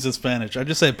their names in Spanish. I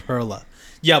just say Perla.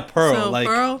 Yeah, Pearl. So like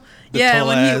Pearl. Yeah,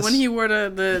 when he wore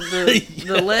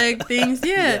the leg things.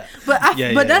 Yeah,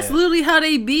 but that's literally how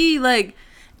they be like.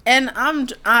 And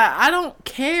I don't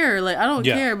care, like I don't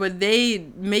care, but they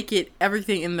make it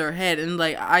everything in their head, and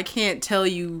like I can't tell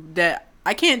you that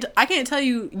I can't tell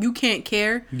you you can't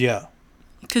care. Yeah,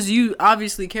 because you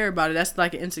obviously care about it. That's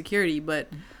like an insecurity, but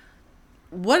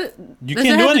what you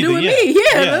can't do anything. Me?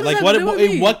 Yeah, like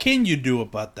what can you do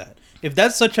about that? If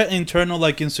that's such an internal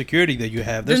like insecurity that you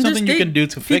have, there's something you can do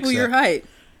to fix it. People your height.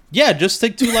 Yeah, just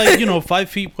stick to like 5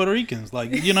 feet Puerto Ricans, like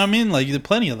you know what I mean. Like there's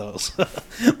plenty of those.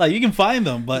 Like you can find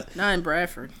them, but not in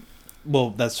Bradford. Well,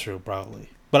 that's true, probably.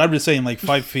 But I'm just saying, like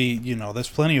 5 feet. There's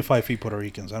plenty of 5 feet Puerto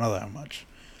Ricans. I know that much.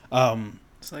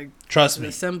 It's like trust me,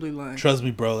 assembly line. Trust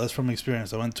me, bro. That's from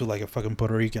experience. I went to like a fucking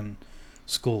Puerto Rican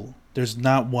school. There's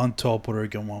not one tall Puerto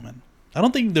Rican woman. I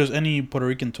don't think there's any Puerto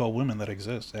Rican tall women that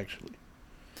exist. Actually,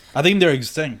 I think they're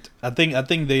extinct. I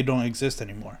think they don't exist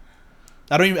anymore.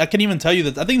 I can't even tell you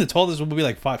that. I think the tallest would be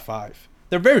like 5'5".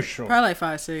 They're very short. Probably like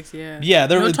 5'6". Yeah. Yeah,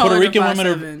 they're Puerto Rican women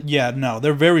are. Yeah, no,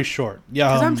 they're very short.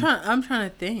 Yeah. Because I'm trying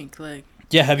to think like.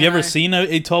 Yeah, have you ever seen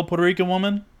a tall Puerto Rican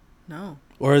woman? No.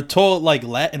 Or a tall like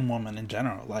Latin woman in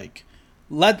general, like.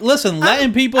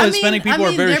 Latin people, Hispanic people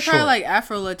are very short. They're probably like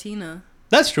Afro-Latina.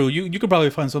 That's true. You could probably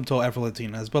find some tall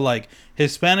Afro-Latinas, but like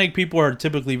Hispanic people are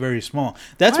typically very small.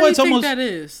 That's why it's almost. Why do you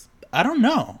think that is? I don't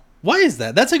know. Why is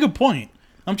that? That's a good point.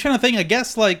 I'm trying to think. I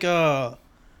guess like I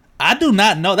do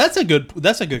not know. That's a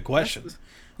good question.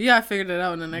 Yeah, I figured it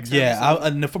out in the next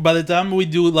episode. Yeah, by the time we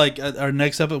do like our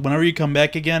next episode, whenever you come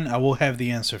back again, I will have the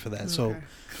answer for that. Okay. So,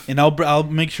 and I'll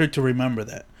make sure to remember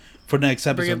that for next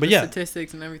episode. But yeah,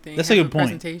 statistics and everything. That's a good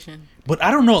point. Presentation. But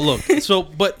I don't know. Look,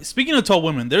 but speaking of tall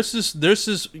women, there's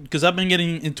this because I've been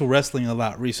getting into wrestling a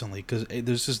lot recently because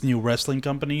there's this new wrestling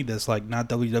company that's like not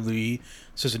WWE.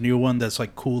 It's just a new one that's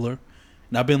like cooler.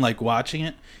 And I've been like watching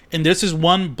it, and there's this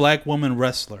one black woman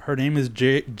wrestler. Her name is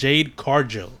Jade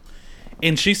Cargill,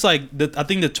 and she's like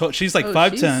she's like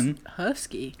 5'10",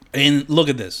 husky. And look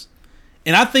at this,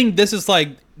 and I think this is like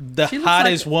the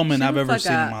hottest woman I've ever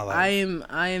seen in my life.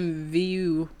 I am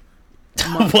VU.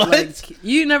 What? Like,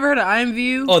 you never heard of I am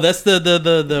VU? Oh, that's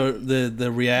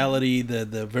the reality,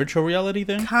 the virtual reality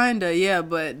thing. Kinda, yeah,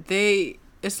 but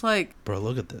it's like. Bro,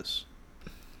 look at this.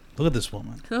 Look at this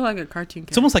woman. She looks like a cartoon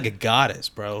character. It's almost like a goddess,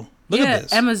 bro. Look at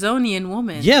this. Amazonian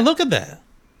woman. Yeah, look at that.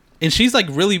 And she's like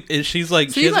really. She's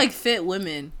like. So you like fit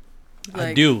women. Like,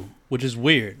 I do, which is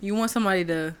weird. You want somebody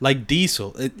to like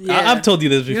Diesel. I've told you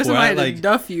this before. You want somebody to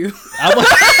duff you.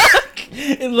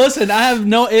 Listen, I have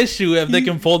no issue if they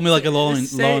can fold me like a lawn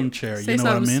chair. You know what I mean? Say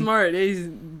something smart. They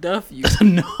duff you.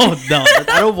 No.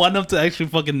 I don't want them to actually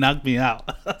fucking knock me out.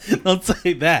 Don't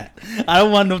say that. I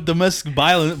don't want no domestic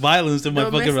violence in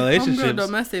my fucking relationships.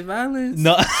 Domestic violence?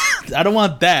 No, I don't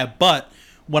want that. But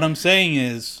what I'm saying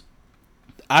is,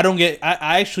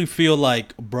 I actually feel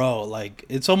like, bro, like,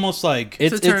 it's almost like...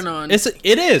 It's a turn on. It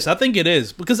is. I think it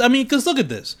is. Because look at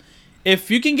this.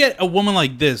 If you can get a woman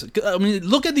like this, I mean,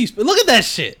 look at that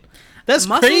shit. That's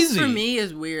muscles crazy. For me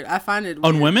is weird. I find it weird.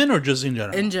 On women or just in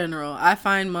general? In general. I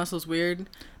find muscles weird.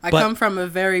 I come from a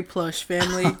very plush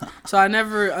family. So I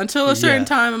never, until a certain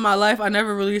time in my life, I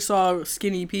never really saw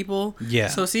skinny people. Yeah.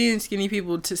 So seeing skinny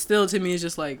people to me is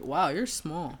just like, wow, you're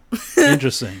small.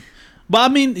 Interesting. But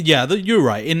I mean, yeah, you're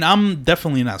right, and I'm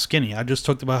definitely not skinny. I just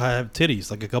talked about how I have titties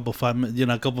like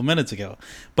a couple minutes ago.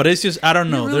 But it's just I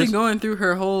don't know. You're really going through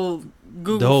her whole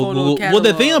Google catalog. Well,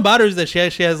 the thing about her is that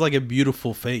she has like a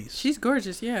beautiful face. She's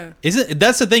gorgeous, yeah.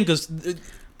 That's the thing, because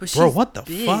bro, what the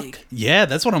big. fuck? Yeah,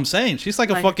 that's what I'm saying. She's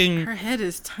like a fucking. Her head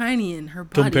is tiny and her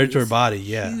body compared to her body.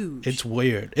 Huge. Yeah, it's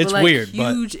weird. It's but weird,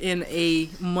 huge in a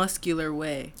muscular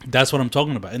way. That's what I'm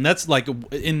talking about, and that's like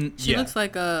in. She looks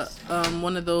like a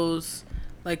one of those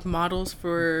like models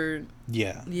for.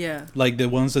 Yeah. Like the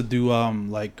ones that do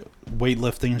like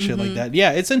weightlifting and shit like that.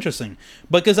 Yeah, it's interesting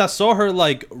because I saw her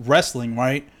like wrestling,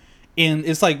 right? And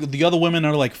it's like the other women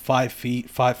are like 5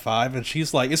 feet, 5'5", and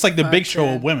she's like, it's like the Big Show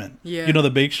of women. Yeah. You know the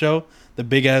Big Show, the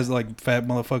big ass like fat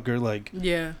motherfucker. Like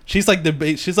yeah. She's like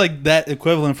she's like that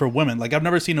equivalent for women. Like I've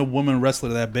never seen a woman wrestler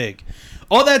that big.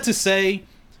 All that to say,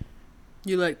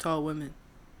 you like tall women.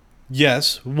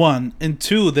 Yes, one, and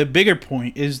two. The bigger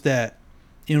point is that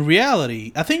in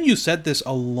reality, I think you said this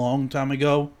a long time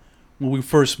ago. When we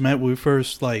first met, when we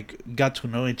first like got to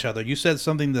know each other, you said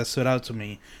something that stood out to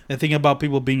me. The thing about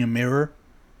people being a mirror,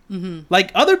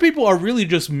 like other people are really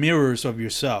just mirrors of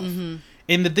yourself,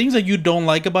 and the things that you don't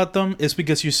like about them is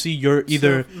because you see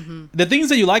the things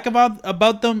that you like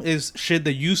about them is shit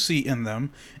that you see in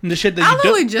them, and the shit that you don't. I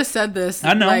literally just said this.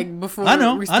 I know. Like before I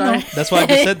know. We started. That's why I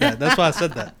just said that. That's why I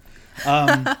said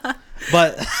that.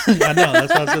 But I know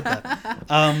that's why I said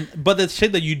that. But the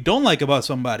shit that you don't like about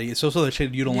somebody, it's also the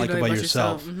shit you don't like about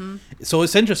yourself. So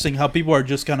it's interesting how people are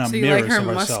just kind of mirrors of ourselves. So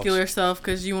you like her muscular self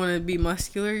because you want to be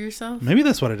muscular yourself? Maybe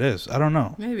that's what it is. I don't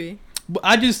know. Maybe. But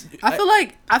I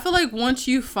feel like once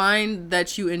you find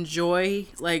that you enjoy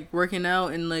like working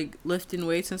out and like lifting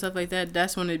weights and stuff like that,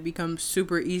 that's when it becomes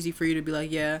super easy for you to be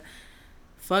like, yeah,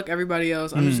 fuck everybody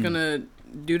else. I'm just gonna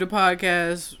do the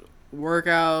podcast, work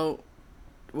out.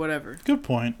 Whatever. Good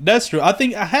point. That's true. I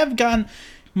think I have gotten.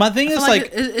 My thing is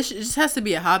like it just has to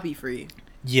be a hobby for you.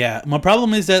 Yeah, my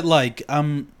problem is that like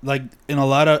I'm like in a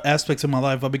lot of aspects of my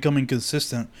life I'm becoming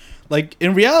consistent. Like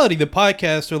in reality, the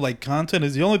podcast or like content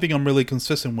is the only thing I'm really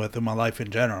consistent with in my life in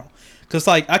general. Cause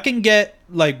like I can get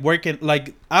like working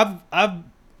like I've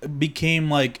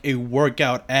became like a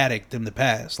workout addict in the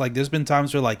past. Like there's been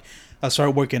times where like I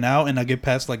start working out and I get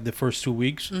past like the first 2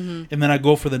 weeks and then I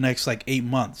go for the next like 8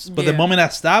 months. But the moment I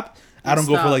stop, I don't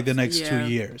go for like the next 2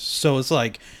 years. So it's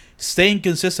like staying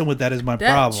consistent with that is my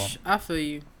problem. I feel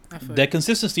you. That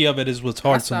consistency of it is what's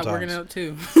hard sometimes. I working out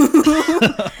too.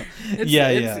 Yeah.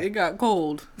 It got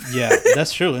cold. Yeah,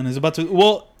 that's true. And it's about to.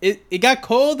 Well, it got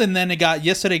cold and then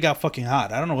yesterday it got fucking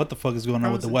hot. I don't know what the fuck is going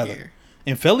on with the weather. Here.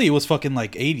 In Philly, it was fucking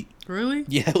like 80. Really?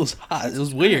 Yeah, it was hot. It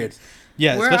was weird. Nice.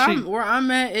 Yeah, where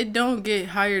I'm at, it don't get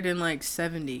higher than like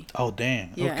 70. Oh damn.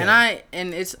 Yeah, okay.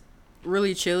 and it's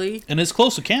really chilly. And it's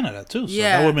close to Canada too, so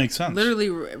that would make sense. Literally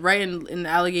right in the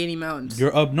Allegheny Mountains.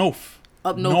 You're up north.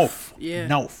 Up north. Yeah.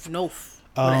 North. With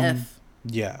an F.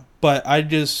 Yeah, but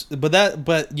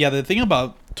the thing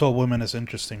about tall women is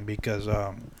interesting because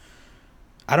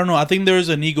I don't know. I think there's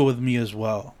an ego with me as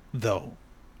well, though.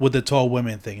 With the tall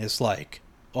women thing, it's like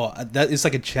it's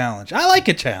like a challenge. I like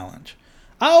a challenge.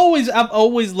 I've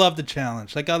always loved a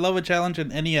challenge. Like I love a challenge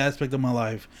in any aspect of my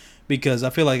life because I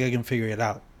feel like I can figure it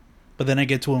out. But then I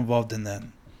get too involved and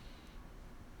then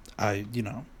I,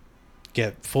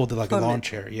 get folded like a lawn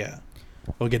chair. Yeah.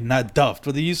 Or get not duffed.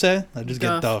 What did you say? I just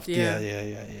get duffed.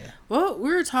 Yeah. Well, we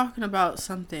were talking about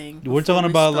something. We're talking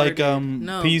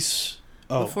about peace.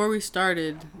 Oh. Before we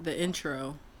started the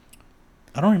intro.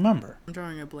 I don't remember. I'm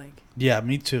drawing a blank. Yeah,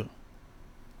 me too.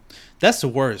 That's the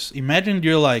worst. Imagine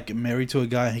you're like married to a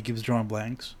guy and he keeps drawing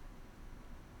blanks.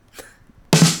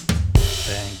 That's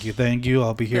Thank you.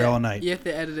 I'll be here all night. You have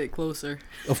to edit it closer.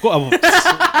 Of course,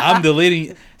 I'm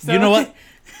deleting. So, you know what?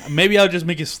 Maybe I'll just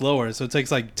make it slower, so it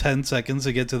takes like 10 seconds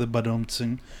to get to the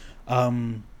badum-tsing.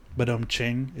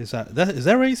 Badum-ching. Is that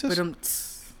racist?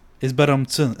 Badum-ts. It's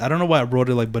badum-tsing. I don't know why I wrote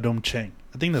it like badum-ching.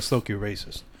 I think that's low-key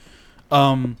racist.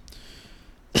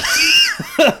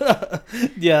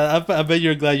 Yeah, I bet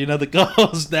you're glad you're not the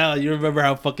co-host now. You remember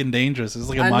how fucking dangerous it's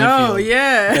like a minefield.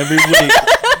 Yeah. Every week,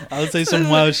 I would say some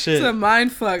wild shit. It's a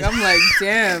mind fuck. I'm like,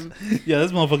 damn. Yeah,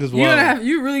 this motherfucker's wild.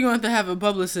 You really going to have a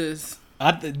publicist.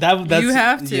 That's, you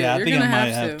have to. Yeah, I think I might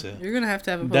have to. You're gonna have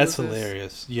to have a That's publicist.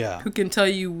 hilarious. Yeah. Who can tell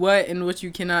you what and what you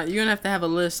cannot? You're gonna have a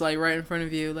list like right in front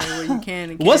of you, like what you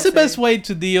can. And can't What's the say. best way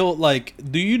to deal? Like,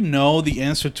 do you know the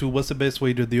answer to what's the best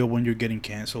way to deal when you're getting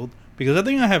canceled? Because I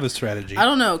think I have a strategy. I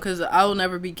don't know, because I will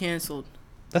never be canceled.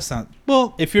 That's not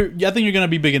well. I think you're gonna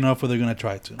be big enough where they're gonna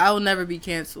try to. I will never be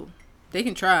canceled. They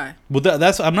can try. Well,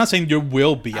 that's. I'm not saying there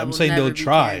will be. I'm saying they'll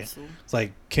try. Canceled. It's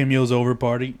like Kim Yo's over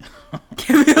party.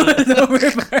 Kim Yo's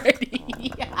over party.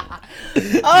 Yeah.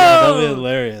 Yeah, that'd be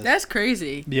hilarious. That's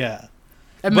crazy. Yeah.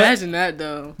 Imagine that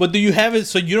though. But do you have it?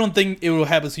 So you don't think it will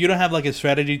happen? So you don't have like a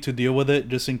strategy to deal with it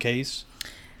just in case?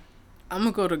 I'm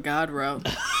gonna go to God route.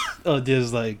 Oh,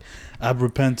 just like I've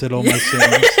repented all my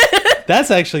sins.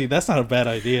 That's not a bad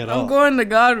idea at all. I'm going the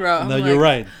God route. No, you're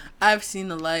right. I've seen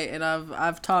the light, and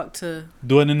I've talked to.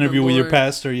 Do an interview with your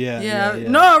pastor, yeah.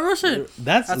 No, real shit.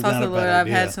 That's I talked not to a the Lord. bad I've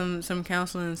idea. had some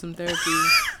counseling and some therapy,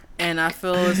 and I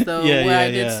feel as though what I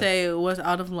did say was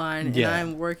out of line, and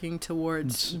I'm working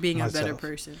towards being a better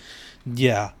person.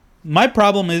 Yeah, my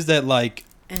problem is that like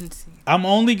NC. I'm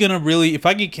only gonna really, if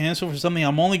I get canceled for something,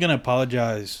 I'm only gonna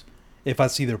apologize if I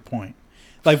see their point.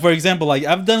 Like, for example, like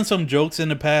I've done some jokes in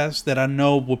the past that I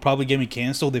know will probably get me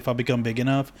canceled if I become big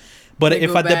enough. But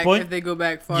if at that point, if they go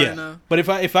back far enough, but if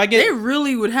I get, they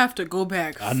really would have to go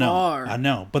back far. I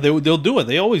know, but they'll do it.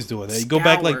 They always do it. They go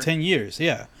back like 10 years,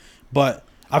 yeah. But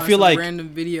I feel like random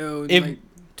video in like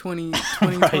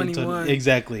 2021 right,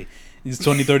 exactly. It's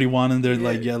 2031 and they're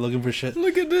like looking for shit.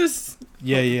 Look at this.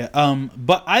 Yeah.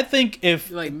 But I think if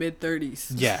like mid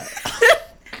 30s. Yeah.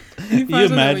 you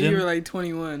imagine when you were like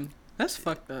 21. That's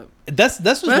fucked up. That's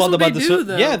what's wild about this.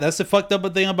 Yeah, that's the fucked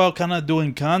up thing about kind of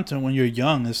doing content when you're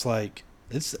young. It's like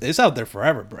it's out there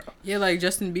forever, bro. Yeah, like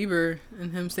Justin Bieber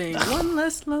and him saying one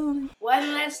less lonely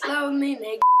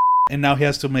nigga. And now he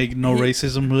has to make no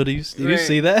racism hoodies. Did you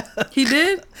see that? He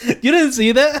did? You didn't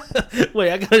see that?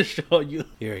 Wait, I gotta show you.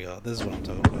 Here we go. This is what I'm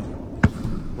talking about.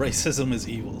 Racism is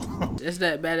evil. It's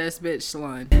that badass bitch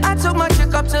line. I took my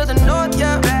chick up to the north,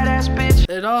 yeah, badass bitch.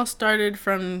 It all started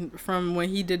from when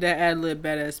he did that ad-lib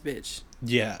badass bitch.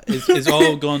 Yeah, it's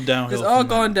all going downhill. It's all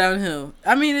going downhill.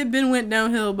 I mean, it went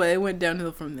downhill, but it went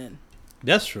downhill from then.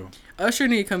 That's true. Usher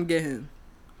need to come get him.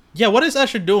 Yeah, what is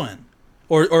Usher doing?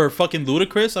 Or fucking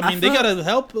Ludacris? I mean, they gotta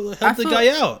help the guy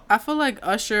out. I feel like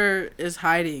Usher is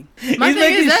hiding. He's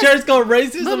making shirts called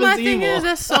racism but my is thing evil. is,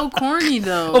 that's so corny,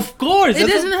 though. Of course. It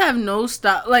doesn't have no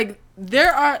style. Like,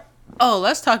 there are... Oh,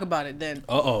 let's talk about it then.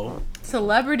 Uh-oh.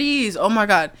 Celebrities. Oh, my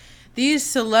God. These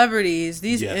celebrities,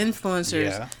 these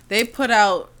influencers, they put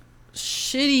out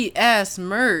shitty-ass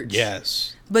merch.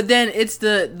 Yes. But then it's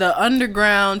the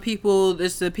underground people.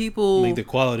 It's the people... Make the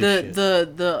quality shit.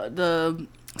 The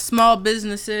small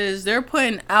businesses, they're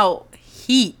putting out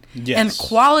heat and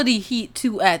quality heat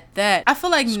too at that. I feel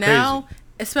like it's now crazy.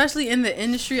 Especially in the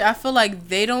industry, I feel like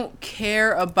they don't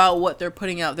care about what they're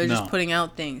putting out. They're just putting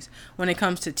out things. When it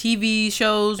comes to TV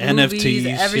shows, NFTs,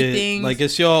 movies, everything. Shit. Like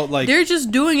it's y'all like they're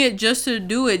just doing it just to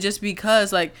do it, just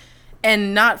because, like,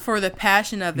 and not for the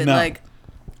passion of it. No. Like,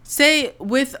 say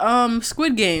with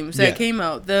Squid Games that came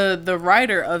out, the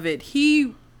writer of it,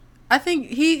 I think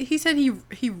he said he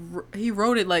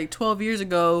wrote it like 12 years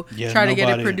ago, tried to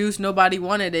get it produced. Nobody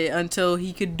wanted it until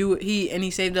he could do it. He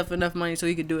saved up enough money so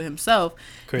he could do it himself.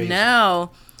 Crazy.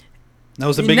 Now, that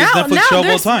was the biggest Netflix show of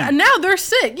all time. Now they're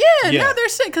sick. Yeah, now they're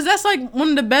sick because that's like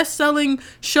one of the best selling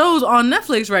shows on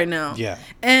Netflix right now. Yeah,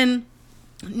 and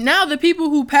now the people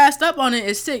who passed up on it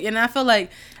is sick, and I feel like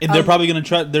they're probably gonna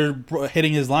try. They're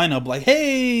hitting his lineup like,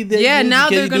 hey, now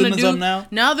they're gonna do.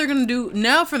 Now they're gonna do.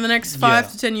 Now for the next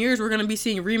 5 to 10 years, we're gonna be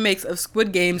seeing remakes of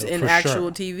Squid Games in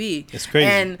actual TV. It's crazy,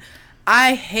 and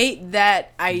I hate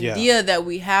that idea that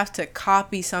we have to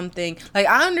copy something. Like,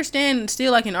 I understand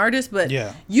still like an artist, but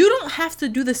you don't have to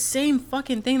do the same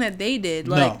fucking thing that they did.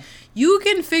 Like, you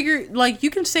can figure, like,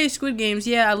 you can say Squid Games.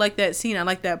 Yeah, I like that scene. I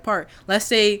like that part. Let's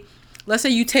say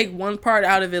you take one part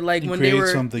out of it, like when they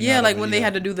were, like when they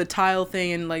had to do the tile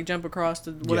thing and like jump across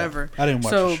the whatever. I didn't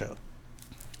watch the show.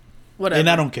 Whatever. And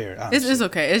I don't care. It's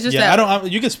okay. It's just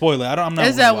you can spoil it. I'm not.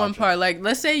 It's that one part. Like,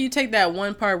 let's say you take that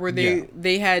one part where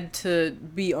they had to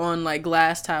be on like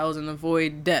glass tiles and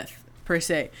avoid death per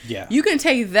se. Yeah. You can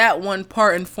take that one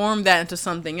part and form that into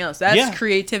something else. That's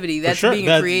creativity. That's being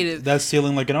creative. That's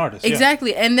stealing like an artist.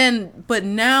 Exactly. And then, but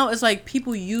now it's like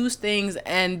people use things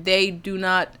and they do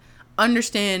not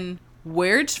understand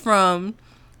where it's from.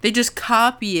 They just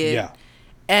copy it. Yeah.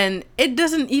 And it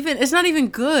doesn't even. It's not even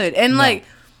good. And like.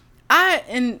 I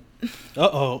hate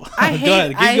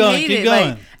it.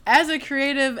 Like, as a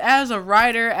creative, as a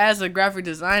writer, as a graphic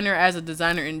designer, as a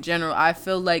designer in general, I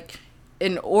feel like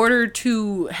in order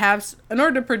to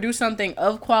produce something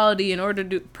of quality, in order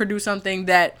to produce something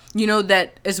that, you know,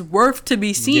 that is worth to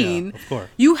be seen, of course,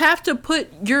 you have to put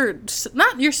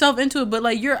not yourself into it, but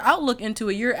like your outlook into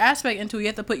it, your aspect into it. You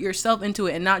have to put yourself into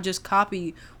it and not just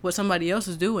copy what somebody else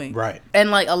is doing. Right.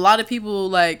 And like a lot of people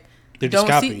like. They just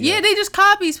copy. They just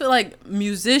copy. But like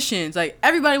musicians, like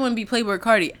everybody want to be Playboi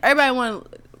Carti. Everybody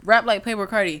want to rap like Playboi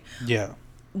Carti. Yeah.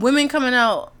 Women coming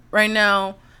out right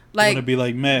now, like want to be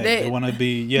like Meg. They want to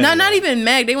be not even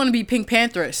Meg. They want to be Pink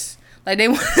Panthers. Like they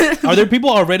want. Are there people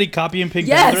already copying Pink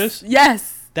Panthers?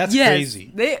 Yes. That's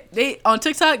crazy. They on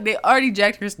TikTok they already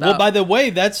jacked her stuff. Well, by the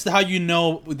way, that's how you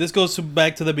know. This goes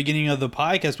back to the beginning of the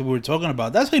podcast we were talking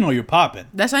about. That's how you know you're popping.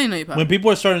 That's how you know you're popping. When people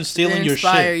are starting stealing your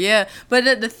shit. Yeah,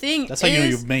 but the thing that's how you know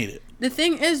you've made it. The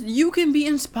thing is, you can be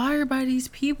inspired by these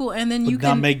people, and then you can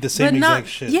not make the same exact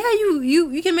shit. Yeah,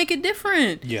 you can make it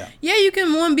different. Yeah. Yeah, you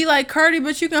can be like Cardi,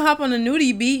 but you can hop on a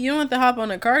nudie beat. You don't have to hop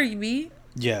on a Cardi beat.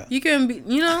 Yeah. You can be,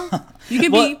 you know, you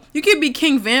can be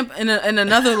King Vamp in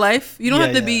another life. You don't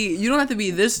have to be. You don't have to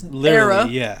be this era.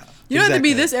 Yeah. You don't have to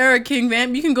be this era King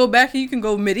Vamp. You can go back and you can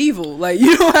go medieval. Like,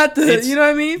 you don't have to, you know what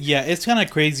I mean? Yeah, it's kind of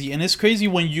crazy. And it's crazy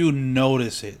when you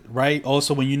notice it, right?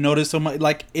 Also, when you notice somebody,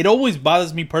 like, it always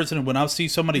bothers me personally when I see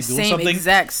somebody doing something.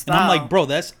 Exact style. And I'm like, bro,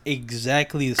 that's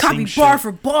exactly the same shit. Copy bar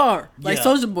for bar. Like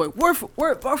Soulja Boy. Word for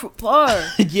word, bar for bar.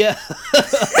 Yeah.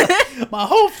 My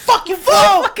whole fucking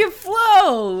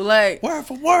flow. Like, word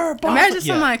for word, bar imagine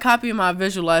somebody copying my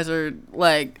visualizer,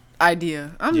 like,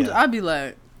 idea. I'd be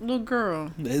like, little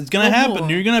girl, it's gonna happen.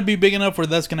 You're gonna be big enough where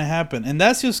that's gonna happen, and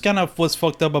that's just kind of what's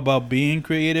fucked up about being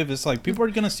creative. It's like people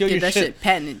are gonna steal your shit.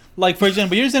 Patented. Like, for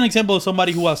example, here's an example of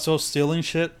somebody who was so stealing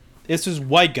shit. It's this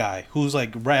white guy who's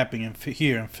like rapping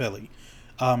here in Philly.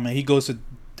 And he goes to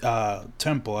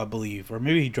Temple, I believe, or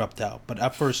maybe he dropped out. But I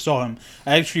first saw him.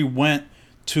 I actually went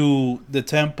to the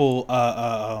Temple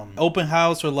open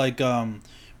house, or like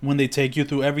when they take you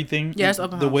through everything. Yes,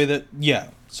 open house. The way that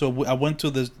So I went to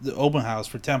the open house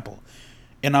for Temple,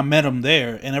 and I met him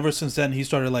there. And ever since then, he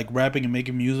started like rapping and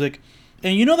making music.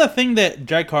 And you know that thing that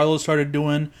Jack Harlow started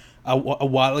doing a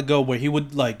while ago, where he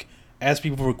would like ask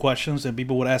people for questions, and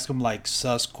people would ask him like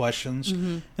sus questions,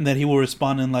 and then he would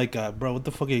respond in like, "Bro, what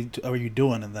the fuck are you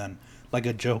doing?" And then like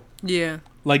a joke. Yeah.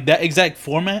 Like that exact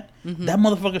format. That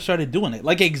motherfucker started doing it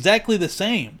like exactly the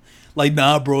same. Like,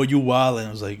 nah, bro, you wildin'.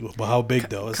 I was like, well, how big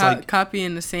though? It's like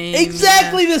copying the same,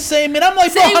 exactly the same. And I'm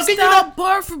like, bro, how can you not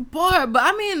bar for bar? But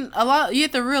I mean, a lot. You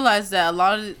have to realize that a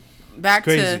lot of back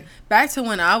to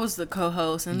when I was the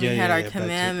co-host and we had our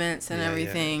commandments and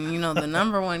everything. You know, the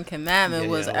number one commandment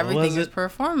was everything is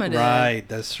performative. Right,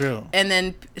 that's true. And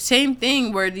then same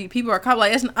thing where the people are copy.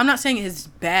 Like, I'm not saying it's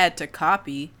bad to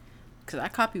copy, because I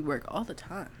copy work all the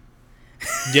time.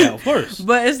 Yeah, of course.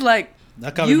 But it's like. I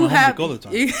copy my homework all the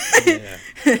time.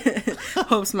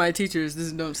 Hopes my teachers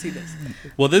don't see this.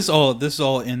 Well, this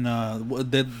all in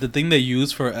the thing they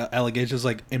use for allegations,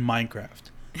 like in Minecraft.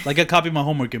 Like, I copy my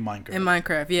homework in Minecraft. In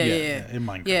Minecraft, yeah. In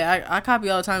Minecraft. Yeah, I copy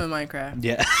all the time in Minecraft.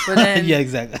 Yeah. But then, yeah,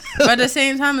 exactly. But at the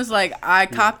same time, it's like I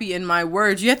copy in my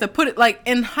words. You have to put it, like,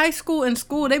 in high school and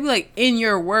school, they be like, in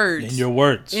your words. In your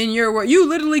words. In your words. You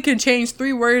literally can change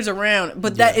 3 words around,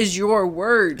 but that is your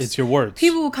words. It's your words.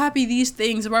 People will copy these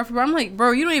things. I'm like,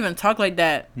 bro, you don't even talk like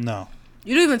that. No.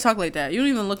 You don't even talk like that. You don't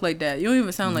even look like that. You don't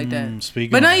even sound like that.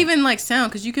 But not even like sound,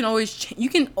 because you can always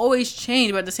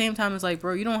change. But at the same time, it's like,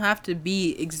 bro, you don't have to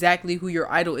be exactly who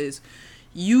your idol is.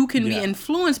 You can be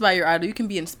influenced by your idol. You can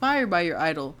be inspired by your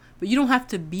idol, but you don't have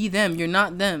to be them. You're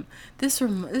not them. This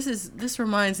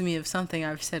reminds me of something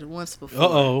I've said once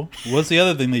before. What's the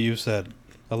other thing that you said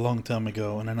a long time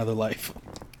ago in another life?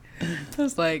 I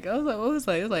was like, what was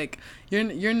it? It was like,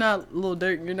 you're not Lil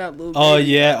Durk, you're not Lil Baby. Oh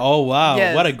yeah, oh wow,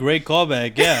 what a great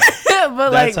callback, yeah.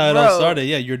 But that's how it all started.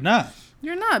 Yeah, you're not.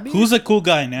 You're not. Who's a cool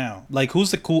guy now? Like,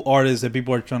 who's the cool artist that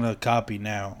people are trying to copy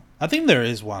now? I think there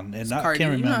is one, and I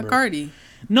can't remember. You're not Cardi.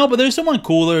 No, but there's someone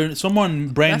cooler, someone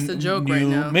brand That's the joke new. right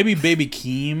now. Maybe Baby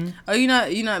Keem. Oh, you're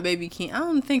not Baby Keem. I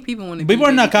don't think people want to. People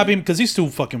are not copying because he's too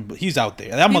fucking. He's out there.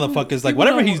 That motherfucker's like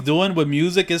whatever he's doing with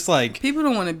music. It's like people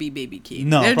don't want to be Baby Keem.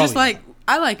 No, they're just not. like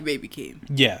I like Baby Keem.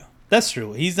 Yeah, that's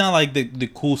true. He's not like the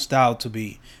cool style to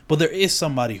be, but there is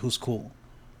somebody who's cool,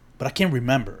 but I can't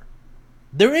remember.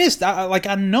 There is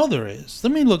I know there is.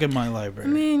 Let me look at my library.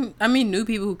 I mean, new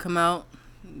people who come out.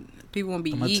 People won't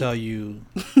be. I'm gonna tell you.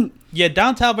 Yeah,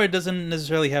 Don Toliver doesn't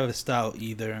necessarily have a style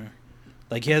either.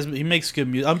 Like he makes good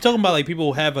music. I'm talking about like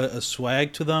people who have a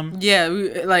swag to them. Yeah,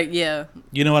 yeah.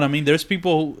 You know what I mean? There's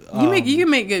people. You can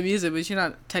make good music, but you're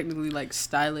not technically like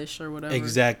stylish or whatever.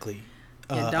 Exactly.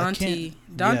 Yeah,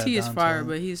 Dante is fire,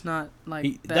 but he's not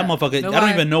like that motherfucker. I don't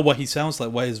even know what he sounds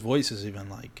like. What his voice is even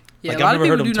like. Yeah, like, a lot of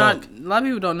people A lot of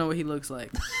people don't know what he looks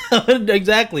like.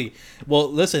 Exactly. Well,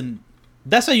 listen.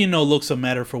 That's how you know looks don't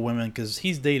matter for women because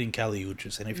he's dating Kali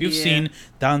Uchis, and if you've seen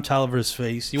Don Toliver's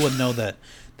face, you would know that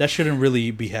shouldn't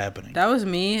really be happening. That was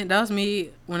me. That was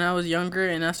me when I was younger,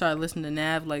 and I started listening to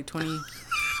Nav like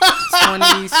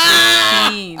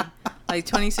 2016, like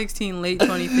 2016, late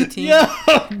 2015. Yeah,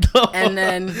 no, and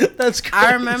then that's crazy.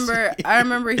 I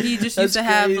remember he just used to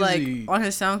have like on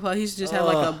his SoundCloud, he used to just have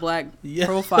like a black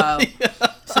profile. Yeah.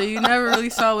 So you never really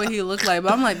saw what he looked like,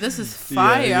 but I'm like, this is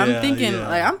fire. Yeah, I'm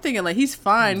thinking like he's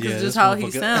fine because just how he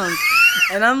sounds.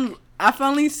 And I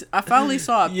finally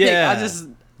saw a pic. I just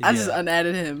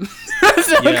unadded him.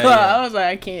 I was like,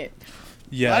 I can't.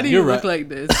 Yeah, why do you look like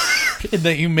this? And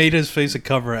then he made his face a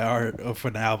cover art of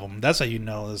an album. That's how you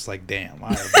know it's like, damn.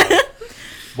 All right, bro.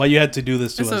 Why you had to do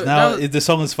this to us? Now if the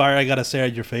song is fire, I gotta stare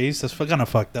at your face. That's kind of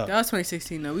fucked up. That was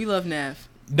 2016 though. We love Nav.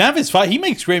 Nav is fine. He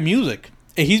makes great music.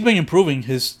 He's been improving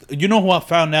his. You know who I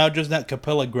found out just that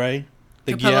Capella Gray,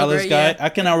 the Gialis guy. Yeah. I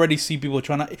can already see people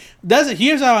trying to.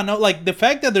 Here's how I know. Like the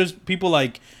fact that there's people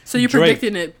like. So you're Drake,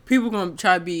 predicting it? People gonna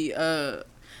try to be.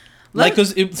 Like,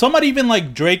 cause if somebody even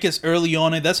like Drake is early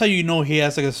on it, that's how you know he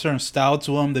has like a certain style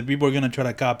to him that people are gonna try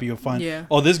to copy or find. Yeah.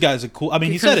 Oh, this guy's a cool. I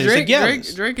mean, he said it.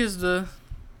 Drake is the.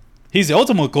 He's the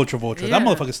ultimate culture vulture. Yeah. That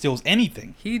motherfucker steals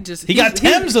anything. He got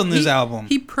Thames on this album.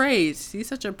 He prays. He's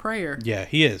such a prayer. Yeah,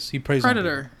 he is. He prays.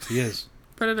 Predator. He is.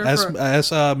 Predator.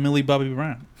 That's Millie Bobby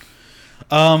Brown.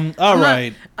 All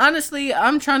right. Honestly,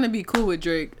 I'm trying to be cool with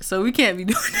Drake, so we can't be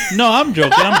doing it. No, I'm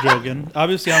joking.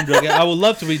 Obviously, I'm joking. I would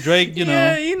love to be Drake. You know.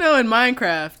 Yeah, you know, in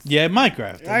Minecraft. Yeah, in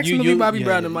Minecraft. Actually, Millie Bobby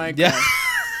Brown in Minecraft. Yeah.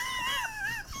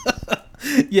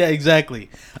 Yeah, exactly.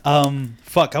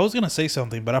 Fuck, I was gonna say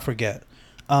something, but I forget.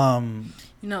 You're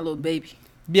not a little baby.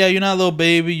 Yeah, you're not a little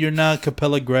baby. You're not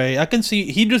Capella Gray. I can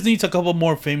see he just needs a couple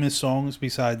more famous songs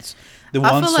besides the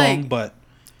one song. But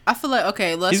I feel like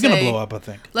he's gonna blow up. I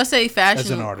think. Let's say fashion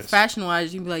as an artist, fashion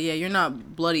wise, you can be like, yeah, you're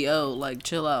not Bloody O. Like,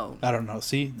 chill out. I don't know.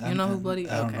 See, you know who Bloody?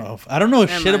 I don't know. I don't know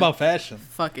shit about fashion.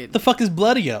 Fuck it. The fuck is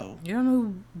Bloody O? You don't know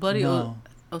who Bloody O?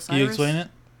 Osiris? Can you explain it?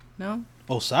 No.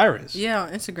 Osiris. Yeah, on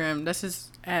Instagram. That's his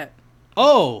 @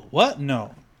 Oh, what?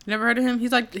 No. Never heard of him?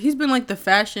 He's been like the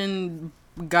fashion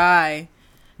guy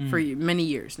for many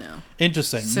years now.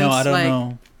 Interesting. No, I don't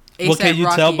know. What can you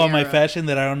tell by my fashion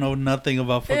that I don't know nothing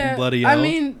about fucking Bloody O? I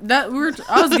mean, I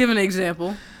was giving an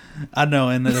example. I know,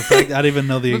 and the fact I didn't even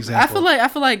know the example. I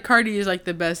feel like Cardi is like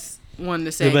the best one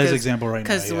to say. The best example right now.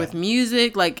 Because with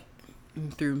music, like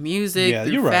through music,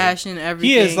 through fashion,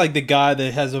 everything. He is like the guy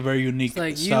that has a very unique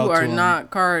like style you are to him. not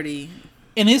Cardi.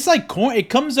 And it's like corny. It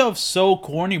comes off so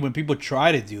corny when people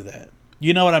try to do that.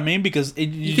 You know what I mean? Because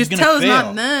you're just gonna fail. It's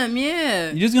not them.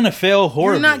 Yeah. You're just gonna fail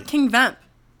horribly. You're not King Vamp.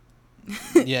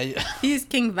 Yeah. He's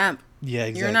King Vamp. Yeah,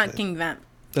 exactly. You're not King Vamp.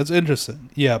 That's interesting.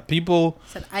 Yeah, people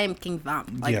said I am King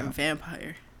Vamp, like a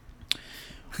vampire.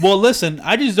 Well, listen,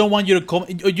 I just don't want you to come.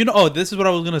 You know, this is what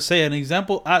I was gonna say. An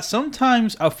example.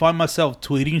 Sometimes I find myself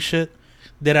tweeting shit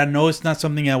that I know it's not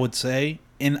something I would say,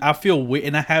 and I feel weird,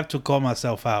 and I have to call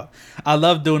myself out. I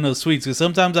love doing those tweets because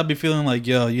sometimes I'll be feeling like,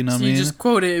 yo, you know what I mean? You just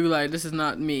quote it and be like, this is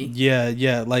not me.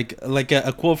 Yeah. Like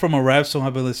a quote from a rap song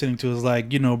I've been listening to is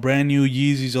like, you know, brand new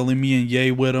Yeezys, only me and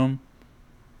Ye with them.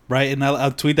 Right? And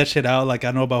I'll tweet that shit out like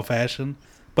I know about fashion.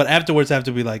 But afterwards I have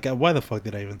to be like, why the fuck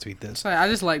did I even tweet this? Sorry, I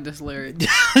just like this lyric.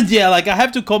 Yeah, like I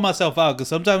have to call myself out because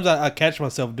sometimes I catch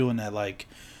myself doing that. Like,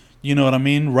 you know what I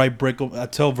mean? I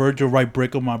tell Virgil, write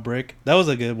brick on my brick. That was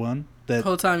a good one. The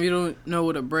whole time you don't know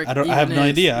what a brick I have no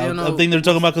idea. I think they're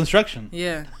talking about construction.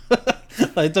 Yeah.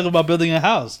 Like talking about building a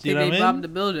house. You know what I mean? Bob the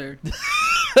Builder.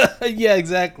 Yeah,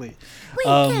 exactly. We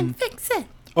can fix it.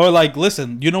 Or like,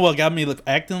 listen, you know what got me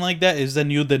acting like that is the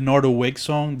Nardo Wake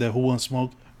song, the Who Won't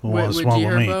Smoke? Who Won't Smoke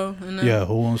with me? Yeah,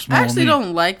 Who Won't Smoke with me? I actually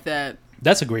don't like that.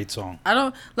 That's a great song.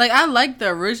 I like the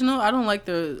original. I don't like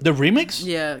the remix.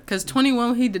 Yeah, because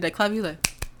 21 he did that clap. He was like,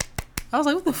 I was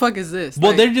like, what the fuck is this?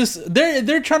 Well, like,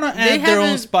 they're trying to add their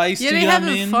own spice. Yeah, to, they you know having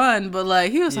what I mean? fun, but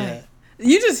like he was like,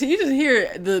 you just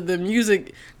hear the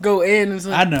music go in.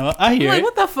 And I know, I hear. I'm like, it.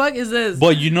 what the fuck is this?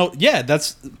 But you know,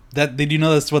 that's that. Did you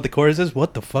know that's what the chorus is?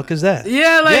 What the fuck is that?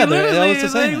 Yeah, like yeah, literally,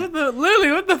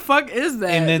 like, what the fuck is that?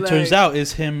 And then like, turns out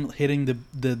it's him hitting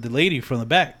the lady from the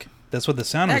back. That's what the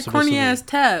sound was supposed to be. That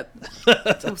corny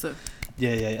ass tap.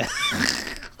 Yeah.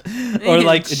 Or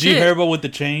like G Herbo with the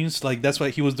chains. Like that's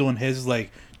what he was doing. His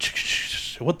like,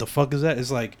 what the fuck is that?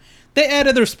 It's like they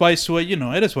added their spice to it. You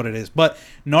know, it is what it is. But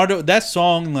Nardo, that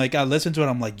song, like I listened to it,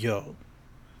 I'm like, yo,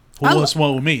 who wants to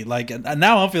smoke with me? Like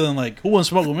now I'm feeling like, who wants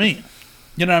to smoke with me?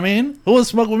 You know what I mean? Who wants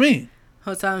to smoke with me?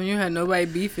 Whole time you had nobody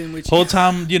beefing with you. Whole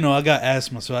time, you know, I got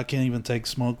asthma, so I can't even take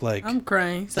smoke. Like I'm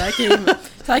crying, so I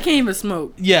can't even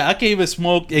smoke. Yeah, I can't even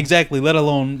smoke exactly. Let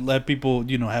alone let people,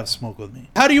 you know, have smoke with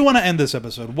me. How do you want to end this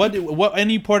episode? What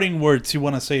any parting words you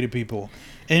want to say to people?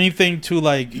 Anything to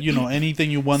like, you know,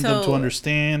 anything you want them to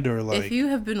understand or like. If you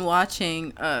have been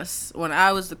watching us when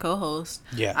I was the co-host,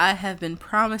 I have been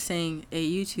promising a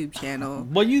YouTube channel.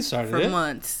 Well, you started for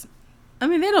months. I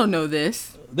mean, they don't know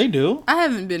this. They do. I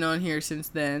haven't been on here since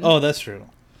then. Oh, that's true.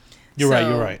 You're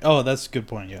right. Oh, that's a good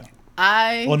point. Yeah.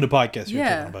 On the podcast you're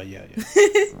talking about. Yeah.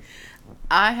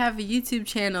 I have a YouTube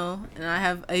channel and I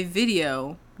have a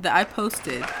video that I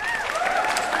posted.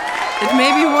 It's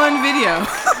maybe one video,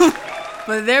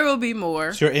 but there will be more.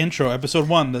 It's your intro, episode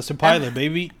 1. That's a pilot,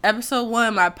 baby. Episode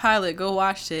 1, my pilot. Go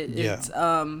watch it. Yeah. It's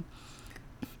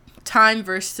time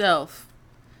versus self.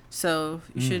 So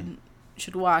you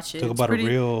should watch it. Talk about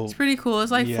it's pretty cool.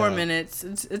 It's like 4 minutes.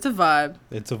 It's a vibe.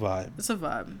 It's a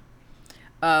vibe.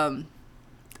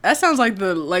 That sounds like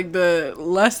the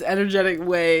less energetic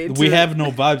way. We have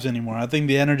no vibes anymore. I think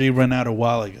the energy ran out a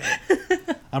while ago.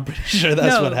 I'm pretty sure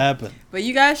that's what happened. But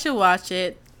you guys should watch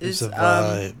it. It's a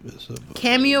vibe.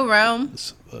 Cameo Realm.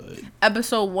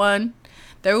 Episode 1.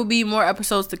 There will be more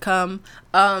episodes to come.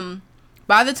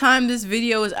 By the time this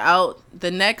video is out,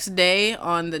 the next day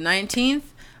on the 19th,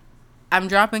 I'm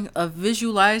dropping a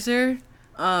visualizer.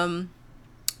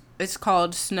 It's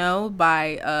called Snow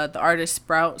by the artist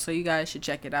Sprout, so you guys should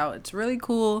check it out. It's really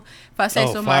cool. If I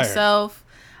say so myself,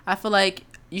 I feel like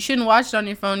you shouldn't watch it on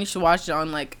your phone. You should watch it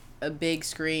on like a big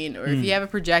screen, or if you have a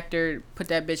projector, put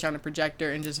that bitch on a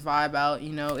projector and just vibe out.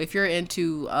 You know, if you're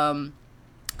into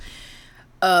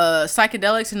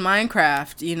psychedelics in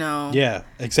Minecraft, you know. Yeah,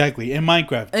 exactly. In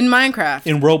Minecraft.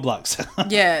 In Roblox.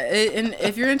 Yeah, and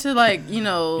if you're into like, you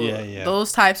know,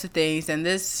 those types of things, then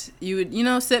this you would, you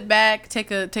know, sit back,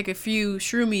 take a few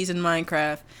shroomies in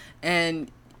Minecraft, and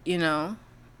you know,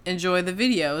 enjoy the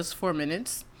video. It's 4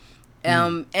 minutes.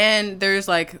 And there's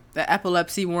like the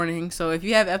epilepsy warning. So if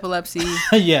you have epilepsy,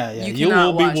 you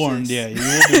will be warned. This. Yeah, you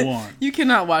will be warned. You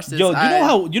cannot watch this. Yo,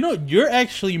 you're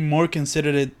actually more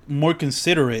considerate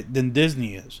than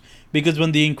Disney is, because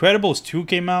when The Incredibles 2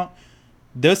 came out,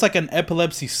 there's like an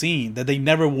epilepsy scene that they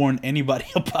never warned anybody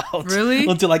about. Really?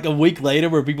 Until like a week later,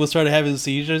 where people started having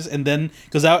seizures, and then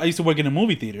because I used to work in a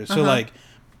movie theater, so like.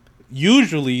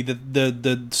 Usually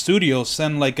the studios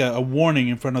send like a warning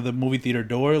in front of the movie theater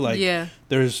door, like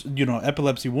there's, you know,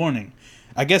 epilepsy warning.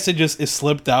 I guess it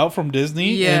slipped out from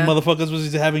Disney, and motherfuckers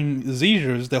was having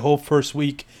seizures the whole first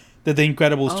week that The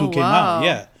Incredibles 2 came out.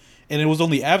 Yeah, and it was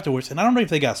only afterwards, and I don't know if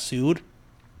they got sued.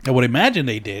 I would imagine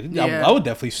they did. Yeah. I would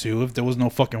definitely sue if there was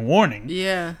no fucking warning.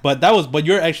 Yeah. But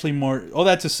you're actually more. All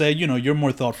that to say, you know, you're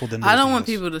more thoughtful than. I don't want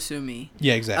people to sue me.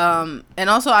 Yeah, exactly. And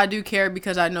also I do care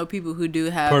because I know people who do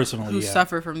have personally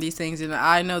suffer from these things, and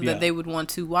I know that they would want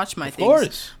to watch my things. Of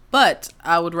course. But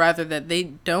I would rather that they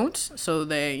don't, so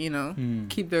they, you know,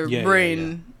 keep their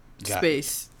brain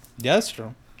space. Yeah, that's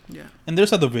true. Yeah. And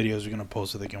there's other videos you're gonna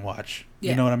post so they can watch.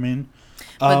 You know what I mean?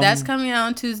 But that's coming out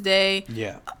on Tuesday.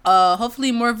 Yeah.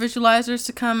 Hopefully more visualizers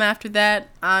to come after that.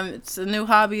 It's a new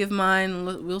hobby of mine.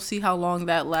 We'll see how long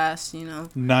that lasts, you know.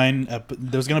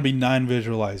 There's going to be 9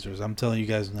 visualizers. I'm telling you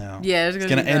guys now. Yeah, it's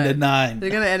going to end at 9. They're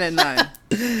going to end at 9.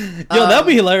 Yo, that would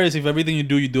be hilarious if everything you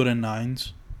do it in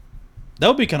 9s. That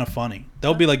would be kind of funny. That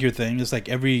would be like your thing. It's like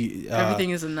everything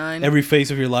is a 9. Every phase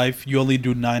of your life, you only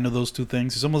do 9 of those 2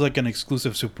 things. It's almost like an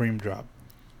exclusive Supreme drop.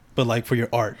 But like for your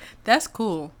art. That's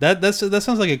cool. That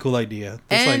sounds like a cool idea.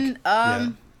 That's and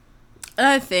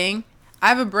another thing, I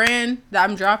have a brand that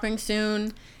I'm dropping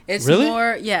soon. It's really?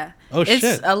 Oh shit.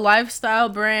 It's a lifestyle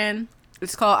brand.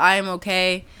 It's called I Am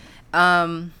Okay.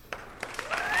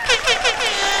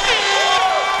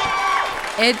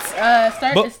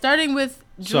 It's starting with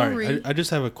jewelry. Sorry, I just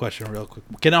have a question real quick.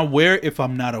 Can I wear it if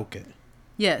I'm not okay?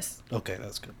 Yes. Okay,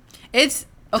 that's good. It's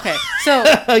okay, so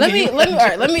let me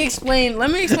explain. I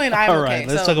Am Okay. All right,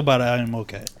 let's talk about I Am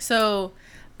Okay. So,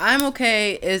 I'm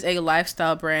Okay is a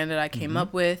lifestyle brand that I came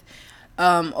up with.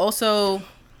 Also,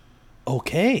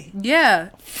 okay. Yeah.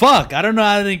 Fuck, I don't know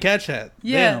how I didn't catch that.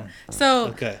 Yeah. Damn. So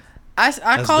okay.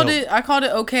 I called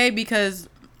it Okay because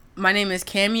my name is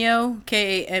Cameo,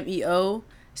 Kameo.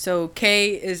 So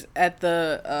K is at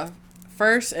the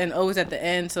first and O is at the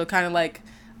end. So kind of like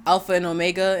Alpha and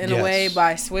Omega in a way, but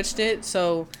I switched it.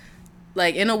 So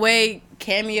like in a way,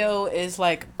 Cameo is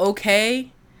like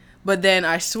okay, but then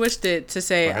I switched it to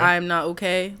say I'm not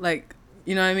okay. Like,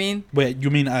 you know what I mean? Wait, you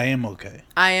mean I am okay?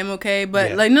 I am okay,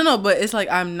 but like no, but it's like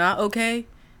I'm not okay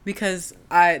because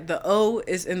the O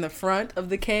is in the front of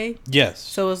the K. Yes.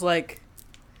 So it's like.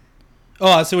 Oh,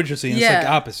 I see what you're saying. Yeah. It's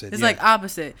like opposite. It's like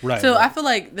opposite. Right. So I feel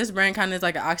like this brand kind of is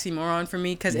like an oxymoron for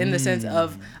me because in the sense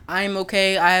of I'm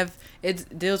okay,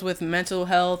 it deals with mental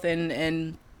health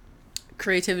and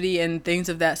creativity and things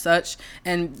of that such,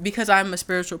 and because I'm a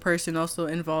spiritual person, also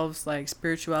involves like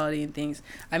spirituality and things.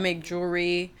 I make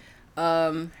jewelry.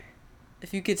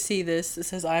 If you could see this, it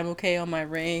says I'm okay on my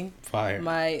ring. Fire.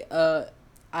 My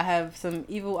I have some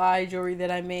evil eye jewelry that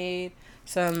I made.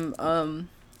 Some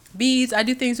beads. I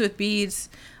do things with beads,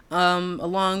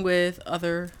 along with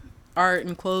other art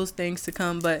and clothes things to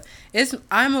come. But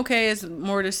I'm okay is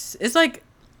more it's like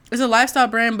it's a lifestyle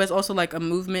brand, but it's also like a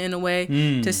movement in a way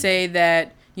to say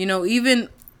that, you know, even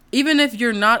if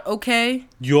you're not okay,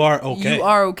 you are okay. You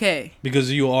are okay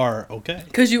because you are okay.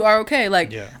 Because you are okay.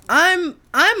 Like I'm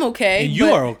okay. And you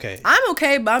are okay. I'm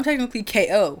okay, but I'm technically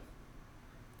KO.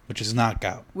 Which is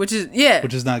knockout. Which is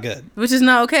not good. Which is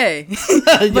not okay.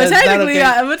 But technically,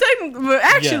 but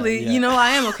actually, you know,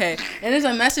 I am okay. And it's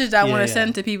a message that I want to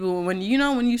send to people when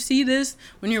you see this,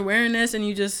 when you're wearing this, and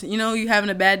you just, you know, you're having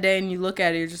a bad day, and you look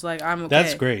at it, you're just like, I'm okay.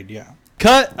 That's great. Yeah.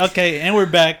 Cut. Okay, and we're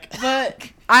back. But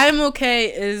I'm okay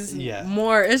is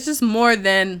more. It's just more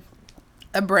than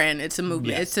a brand. It's a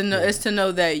movement. It's to know. It's to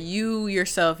know that you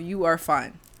yourself, you are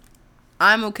fine.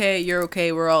 I'm okay. You're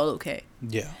okay. We're all okay.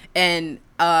 Yeah. And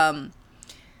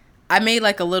I made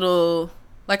like a little,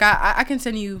 like I can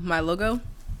send you my logo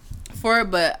for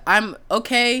it, but I'm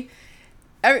okay.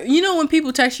 You know when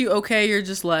people text you okay, you're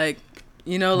just like,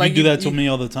 you know, like you do that to me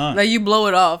all the time. Like you blow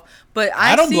it off, but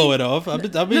I don't blow it off. I'll be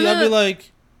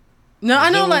like. No, I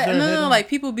know, like no, like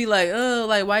people be like, oh,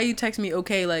 like why you text me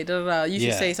okay, like da da da. You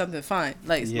should say something fine,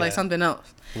 like something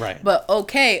else. Right. But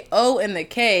okay, O and the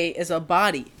K is a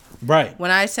body. Right. When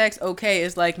I text okay,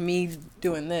 it's like me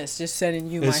doing this, just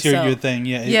sending you myself. It's your thing,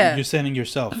 yeah. You're sending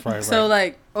yourself, right? So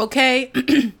like okay,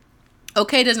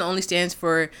 okay doesn't only stand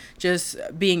for just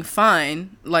being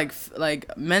fine, like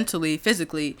mentally,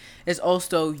 physically. It's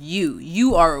also you.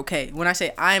 You are okay. When I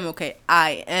say I'm okay,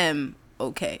 I am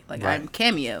okay. Like I'm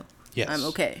Cameo. Yes. I'm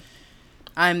okay.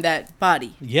 I'm that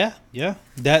body. Yeah.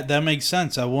 That makes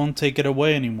sense. I won't take it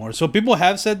away anymore. So people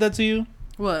have said that to you?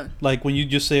 What? Like when you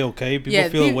just say okay, people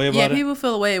feel a way about it? Yeah, people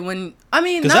feel a way when, I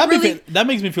mean, not really. That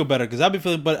makes me feel better because I've been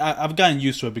feeling, but I've gotten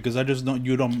used to it because I just don't,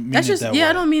 you don't mean it that way. Yeah,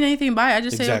 I don't mean anything by it. I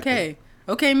just say okay.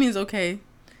 Okay means okay.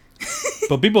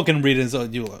 But people can read it as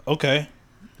you like, okay.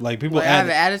 Like people like, add. I have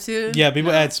an attitude? Yeah,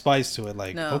 people add spice to it.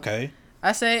 Like, okay.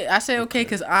 I say okay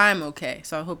because I'm okay.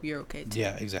 So I hope you're okay too.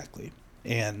 Yeah, exactly.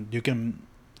 And you can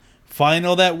find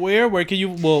all that where can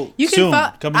you you soon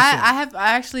can coming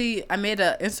soon. I made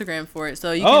an Instagram for it,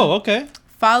 so you can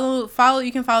follow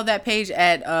you can follow that page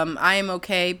at I am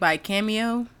okay by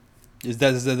Cameo.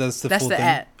 That's the full thing?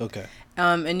 At. Okay.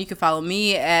 And you can follow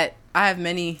me at, I have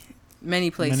many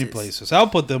places. I'll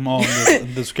put them all in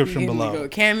the description below. You can go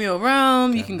Cameo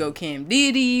Rome, you can go Cam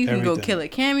Diddy, you can go Kill It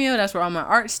Cameo. That's where all my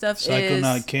art stuff is.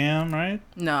 Psychonaut Cam, right?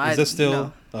 No, is that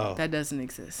still? No, that doesn't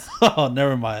exist. Oh,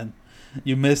 never mind.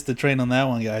 You missed the train on that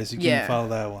one, guys. You can't follow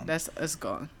that one. It's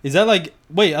gone. Is that like?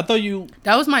 Wait, I thought you.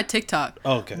 That was my TikTok.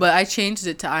 Oh, okay. But I changed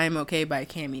it to I Am Okay by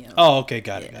Cameo. Oh, okay,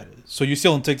 got it. So you're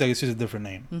still on TikTok. It's just a different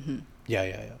name. Mm-hmm.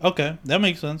 Yeah. Okay, that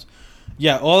makes sense.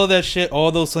 Yeah, all of that shit,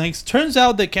 all those links. Turns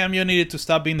out that Cameo needed to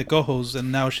stop being the co-host,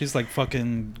 and now she's like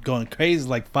fucking going crazy,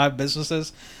 like 5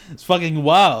 businesses. It's fucking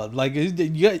wild. Like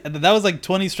that was like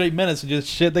 20 straight minutes of just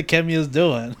shit that Cameo's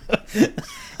doing.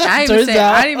 I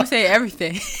didn't even say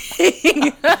everything.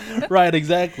 Right,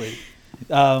 exactly.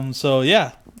 So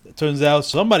yeah, it turns out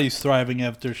somebody's thriving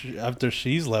after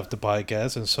she's left the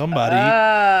podcast, and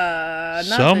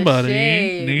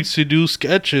somebody needs to do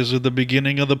sketches at the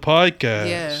beginning of the podcast.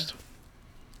 Yeah.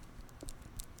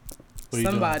 What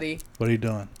are you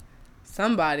doing?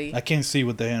 Somebody. I can't see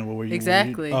with the hand. What were you?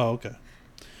 Exactly. Oh, okay.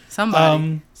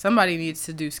 Somebody needs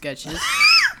to do sketches.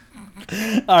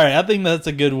 All right, I think that's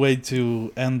a good way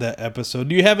to end that episode.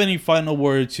 Do you have any final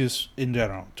words, just in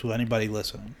general, to anybody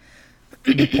listening?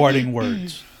 Any parting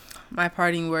words? My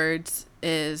parting words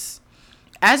is,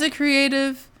 as a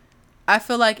creative, I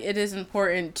feel like it is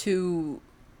important to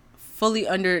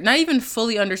not even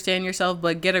fully understand yourself,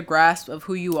 but get a grasp of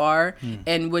who you are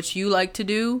and what you like to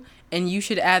do, and you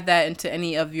should add that into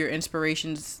any of your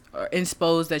inspirations or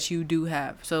inspos that you do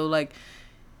have. So like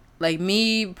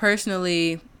me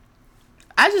personally,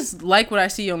 I just like what I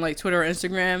see on like Twitter or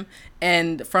Instagram,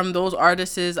 and from those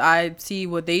artists, I see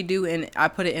what they do and I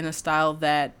put it in a style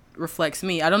that reflects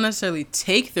me. I don't necessarily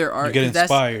take their art. You get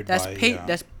inspired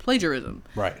that's plagiarism.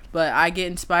 Right. But I get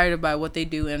inspired by what they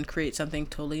do and create something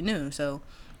totally new. So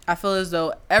I feel as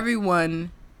though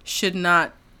everyone should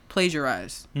not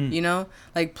plagiarize. You know?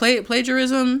 Like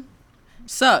plagiarism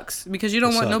sucks because you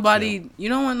don't want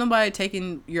nobody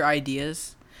taking your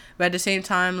ideas. But at the same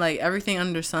time, like, everything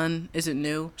under the sun isn't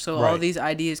new. So all these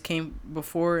ideas came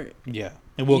before. Yeah.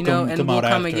 It will come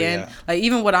out again. Yeah. Like,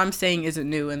 even what I'm saying isn't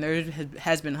new, and there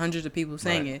has been hundreds of people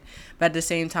saying it. But at the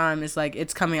same time, it's like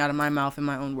it's coming out of my mouth in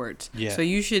my own words. Yeah. So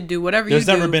you should do whatever you do.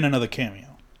 There's never been another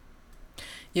cameo.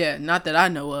 Yeah, not that I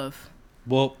know of.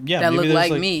 Well, yeah. That look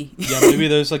like me. Yeah, maybe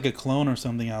there's like a clone or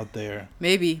something out there.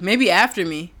 Maybe after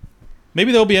me.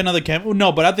 Maybe there'll be another cameo.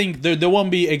 No, but I think there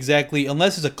won't be exactly,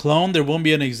 unless it's a clone, there won't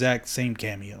be an exact same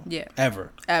cameo. Yeah.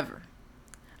 Ever.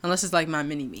 Unless it's like my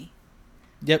mini-me.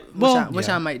 Yep. Which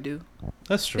I might do.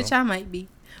 That's true. Which I might be.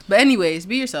 But anyways,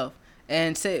 be yourself.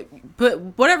 And put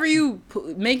whatever you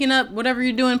making up, whatever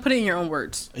you're doing, put it in your own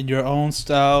words. In your own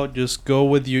style, just go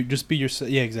with you. Just be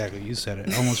yourself. Yeah, exactly. You said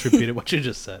it. Almost repeated what you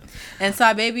just said. And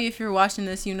Sai Baby, if you're watching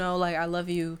this, you know, like, I love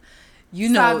you. You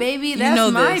know, baby,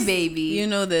 that's my baby. You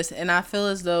know this, and I feel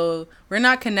as though we're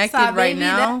not connected right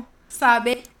now.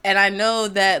 And I know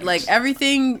that, like,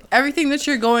 everything that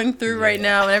you're going through right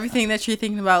now, and everything that you're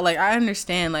thinking about, like, I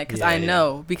understand, like, because I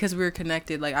know, because we're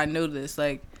connected, like, I know this,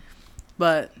 like,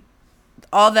 but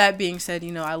all that being said,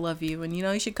 you know, I love you, and you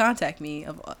know, you should contact me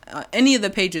of any of the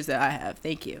pages that I have.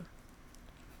 Thank you.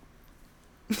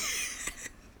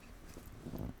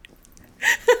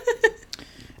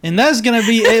 And that's going to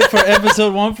be it for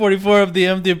episode 144 of the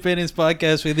Empty Opinions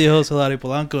podcast with your host, Hilary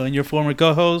Polanco, and your former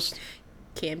co-host,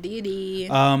 Cam Deity.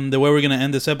 The way we're going to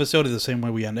end this episode is the same way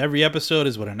we end every episode,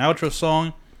 is with an outro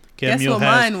song. Guess what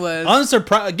mine was?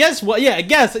 Unsurprised. Guess what? Yeah,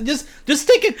 guess. Just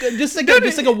take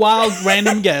a wild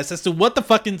random guess as to what the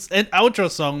fucking outro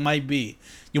song might be.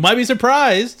 You might be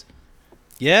surprised.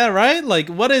 Yeah, right? Like,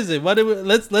 what is it?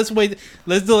 Let's wait.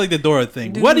 Let's do like the Dora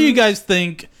thing. What do you guys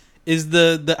think is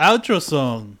the outro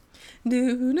song? What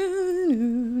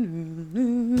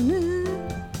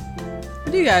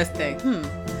do you guys think?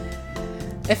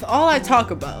 If all I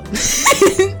talk about,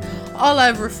 all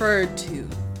I've referred to,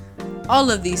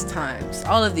 all of these times,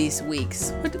 all of these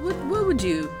weeks, what would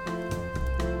you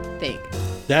think?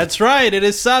 That's right. It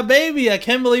is Sai Baby. I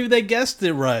can't believe they guessed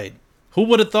it right. Who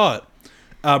would have thought?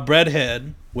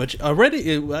 Breadhead, which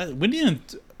already we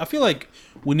didn't. I feel like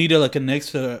we needed like an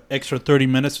extra 30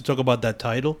 minutes to talk about that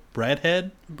title,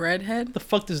 Breadhead. Breadhead? What the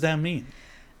fuck does that mean?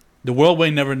 The world may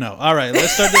never know. All right,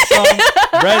 let's start the song.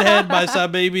 Breadhead by Sai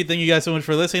Baby. Thank you guys so much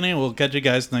for listening. We'll catch you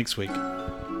guys next week.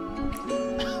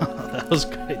 That was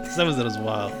great. This episode was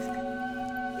wild.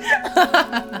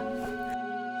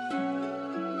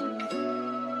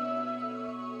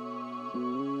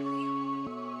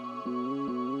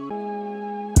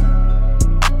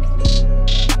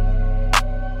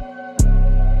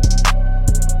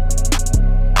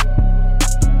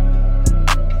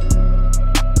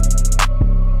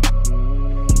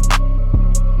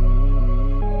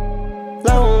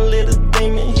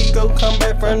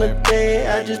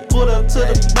 I just pulled up to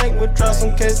the bank with drops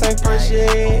in case ain't fresh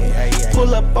yet.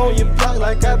 Pull up on your block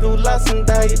like I do lots and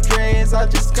diet dreads. I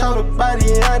just caught a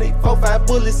body out it, 4-5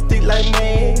 bullets stick like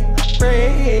man.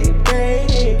 Bread,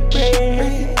 bread, bread,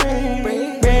 bread,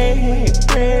 bread, bread,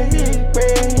 bread,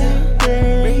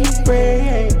 bread,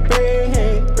 bread,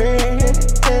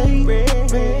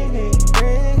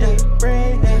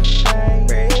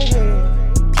 bread.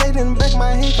 Played in the back of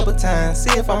my head a couple times,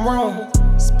 see if I'm wrong.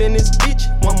 Spin this bitch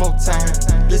one more time.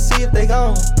 Let's see if they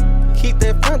gone. Keep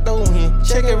that front door in.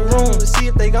 Check every room to see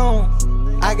if they gone.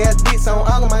 I got dicks on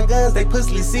all of my guns. They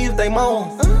pussy, see if they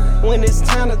moan. When it's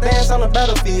time to dance on the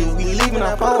battlefield, we leaving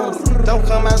our phones. Don't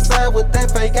come outside with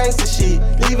that fake gangster shit.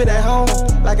 Leave it at home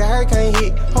like a hurricane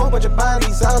hit. Whole bunch of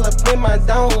bodies all up in my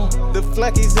dome. The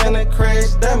flunkies and the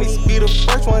crash dummies be the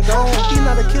first one gone. He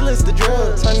not a killer, it's the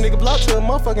drugs. Turn nigga block to a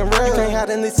motherfucking rug. You can't hide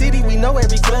in the city, we know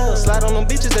every club. Slide on them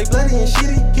bitches, they bloody and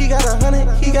shitty. He got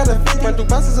 100, he got a 50. Run through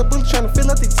boxes of bullets trying to fill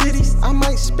up the titties. I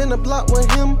might spin a block with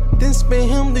him, then spin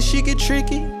him, the shit get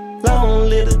tricky. Long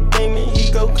little demon,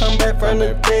 he go come back from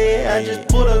the dead. I just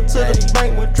pull up to the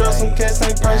bank, withdraw some cash,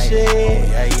 ain't price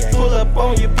yet. Pull up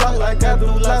on your block like I do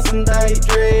lots and dye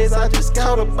dreads. I just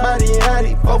caught a body out,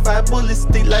 4-5 bullets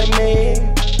stick like me.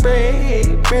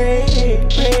 Bread, bread,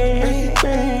 bread,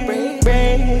 bread, bread, bread,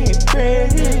 bread,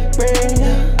 bread,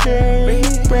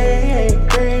 bread, bread,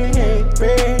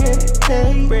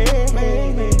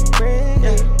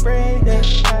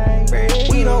 bread, bread.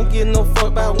 We don't give no fuck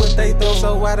about what they do,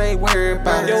 so why they worry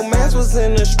about it? Your mans was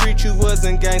in the street, you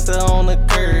wasn't gangster on the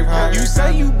curb. You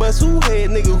say you bust, who head,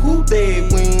 nigga, who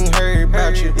dead? We ain't heard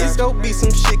about you. It's gon' be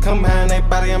some shit come behind that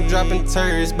body, I'm dropping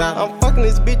turds about. I'm fucking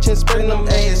this bitch and spreading them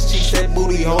ass cheeks, that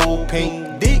booty hole pink.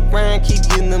 Dick Ryan keep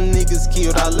getting them niggas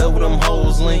killed, I love where them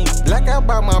hoes lean. Black out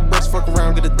by my breast, fuck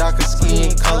around, get a darker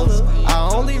skin color. I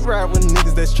only ride with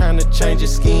niggas that's tryna change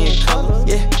his skin color.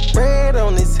 Yeah, bread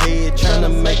on his head,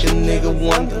 tryna make a nigga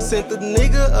wonder. Sent the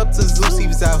nigga up to Zeus, he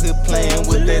was out here playing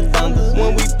with that thunder.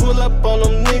 When we pull up on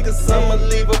them niggas, I'ma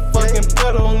leave a fucking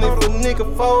puddle. And if a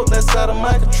nigga fold, that's out of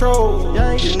my control.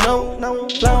 You know,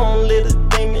 long little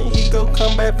demon, he go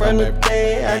come back from the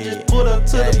dead. I just pull up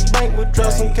to the bank, withdraw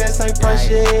some cash, ain't price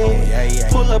yet.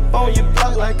 Pull up on your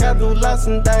block like I do lots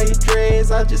and dye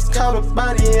dreads. I just caught a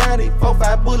body out,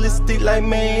 4-5 bullets stick like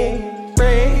me.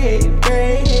 Bread,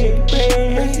 bread, bread,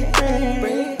 bread,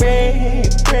 bread, bread,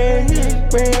 bread,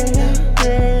 bread.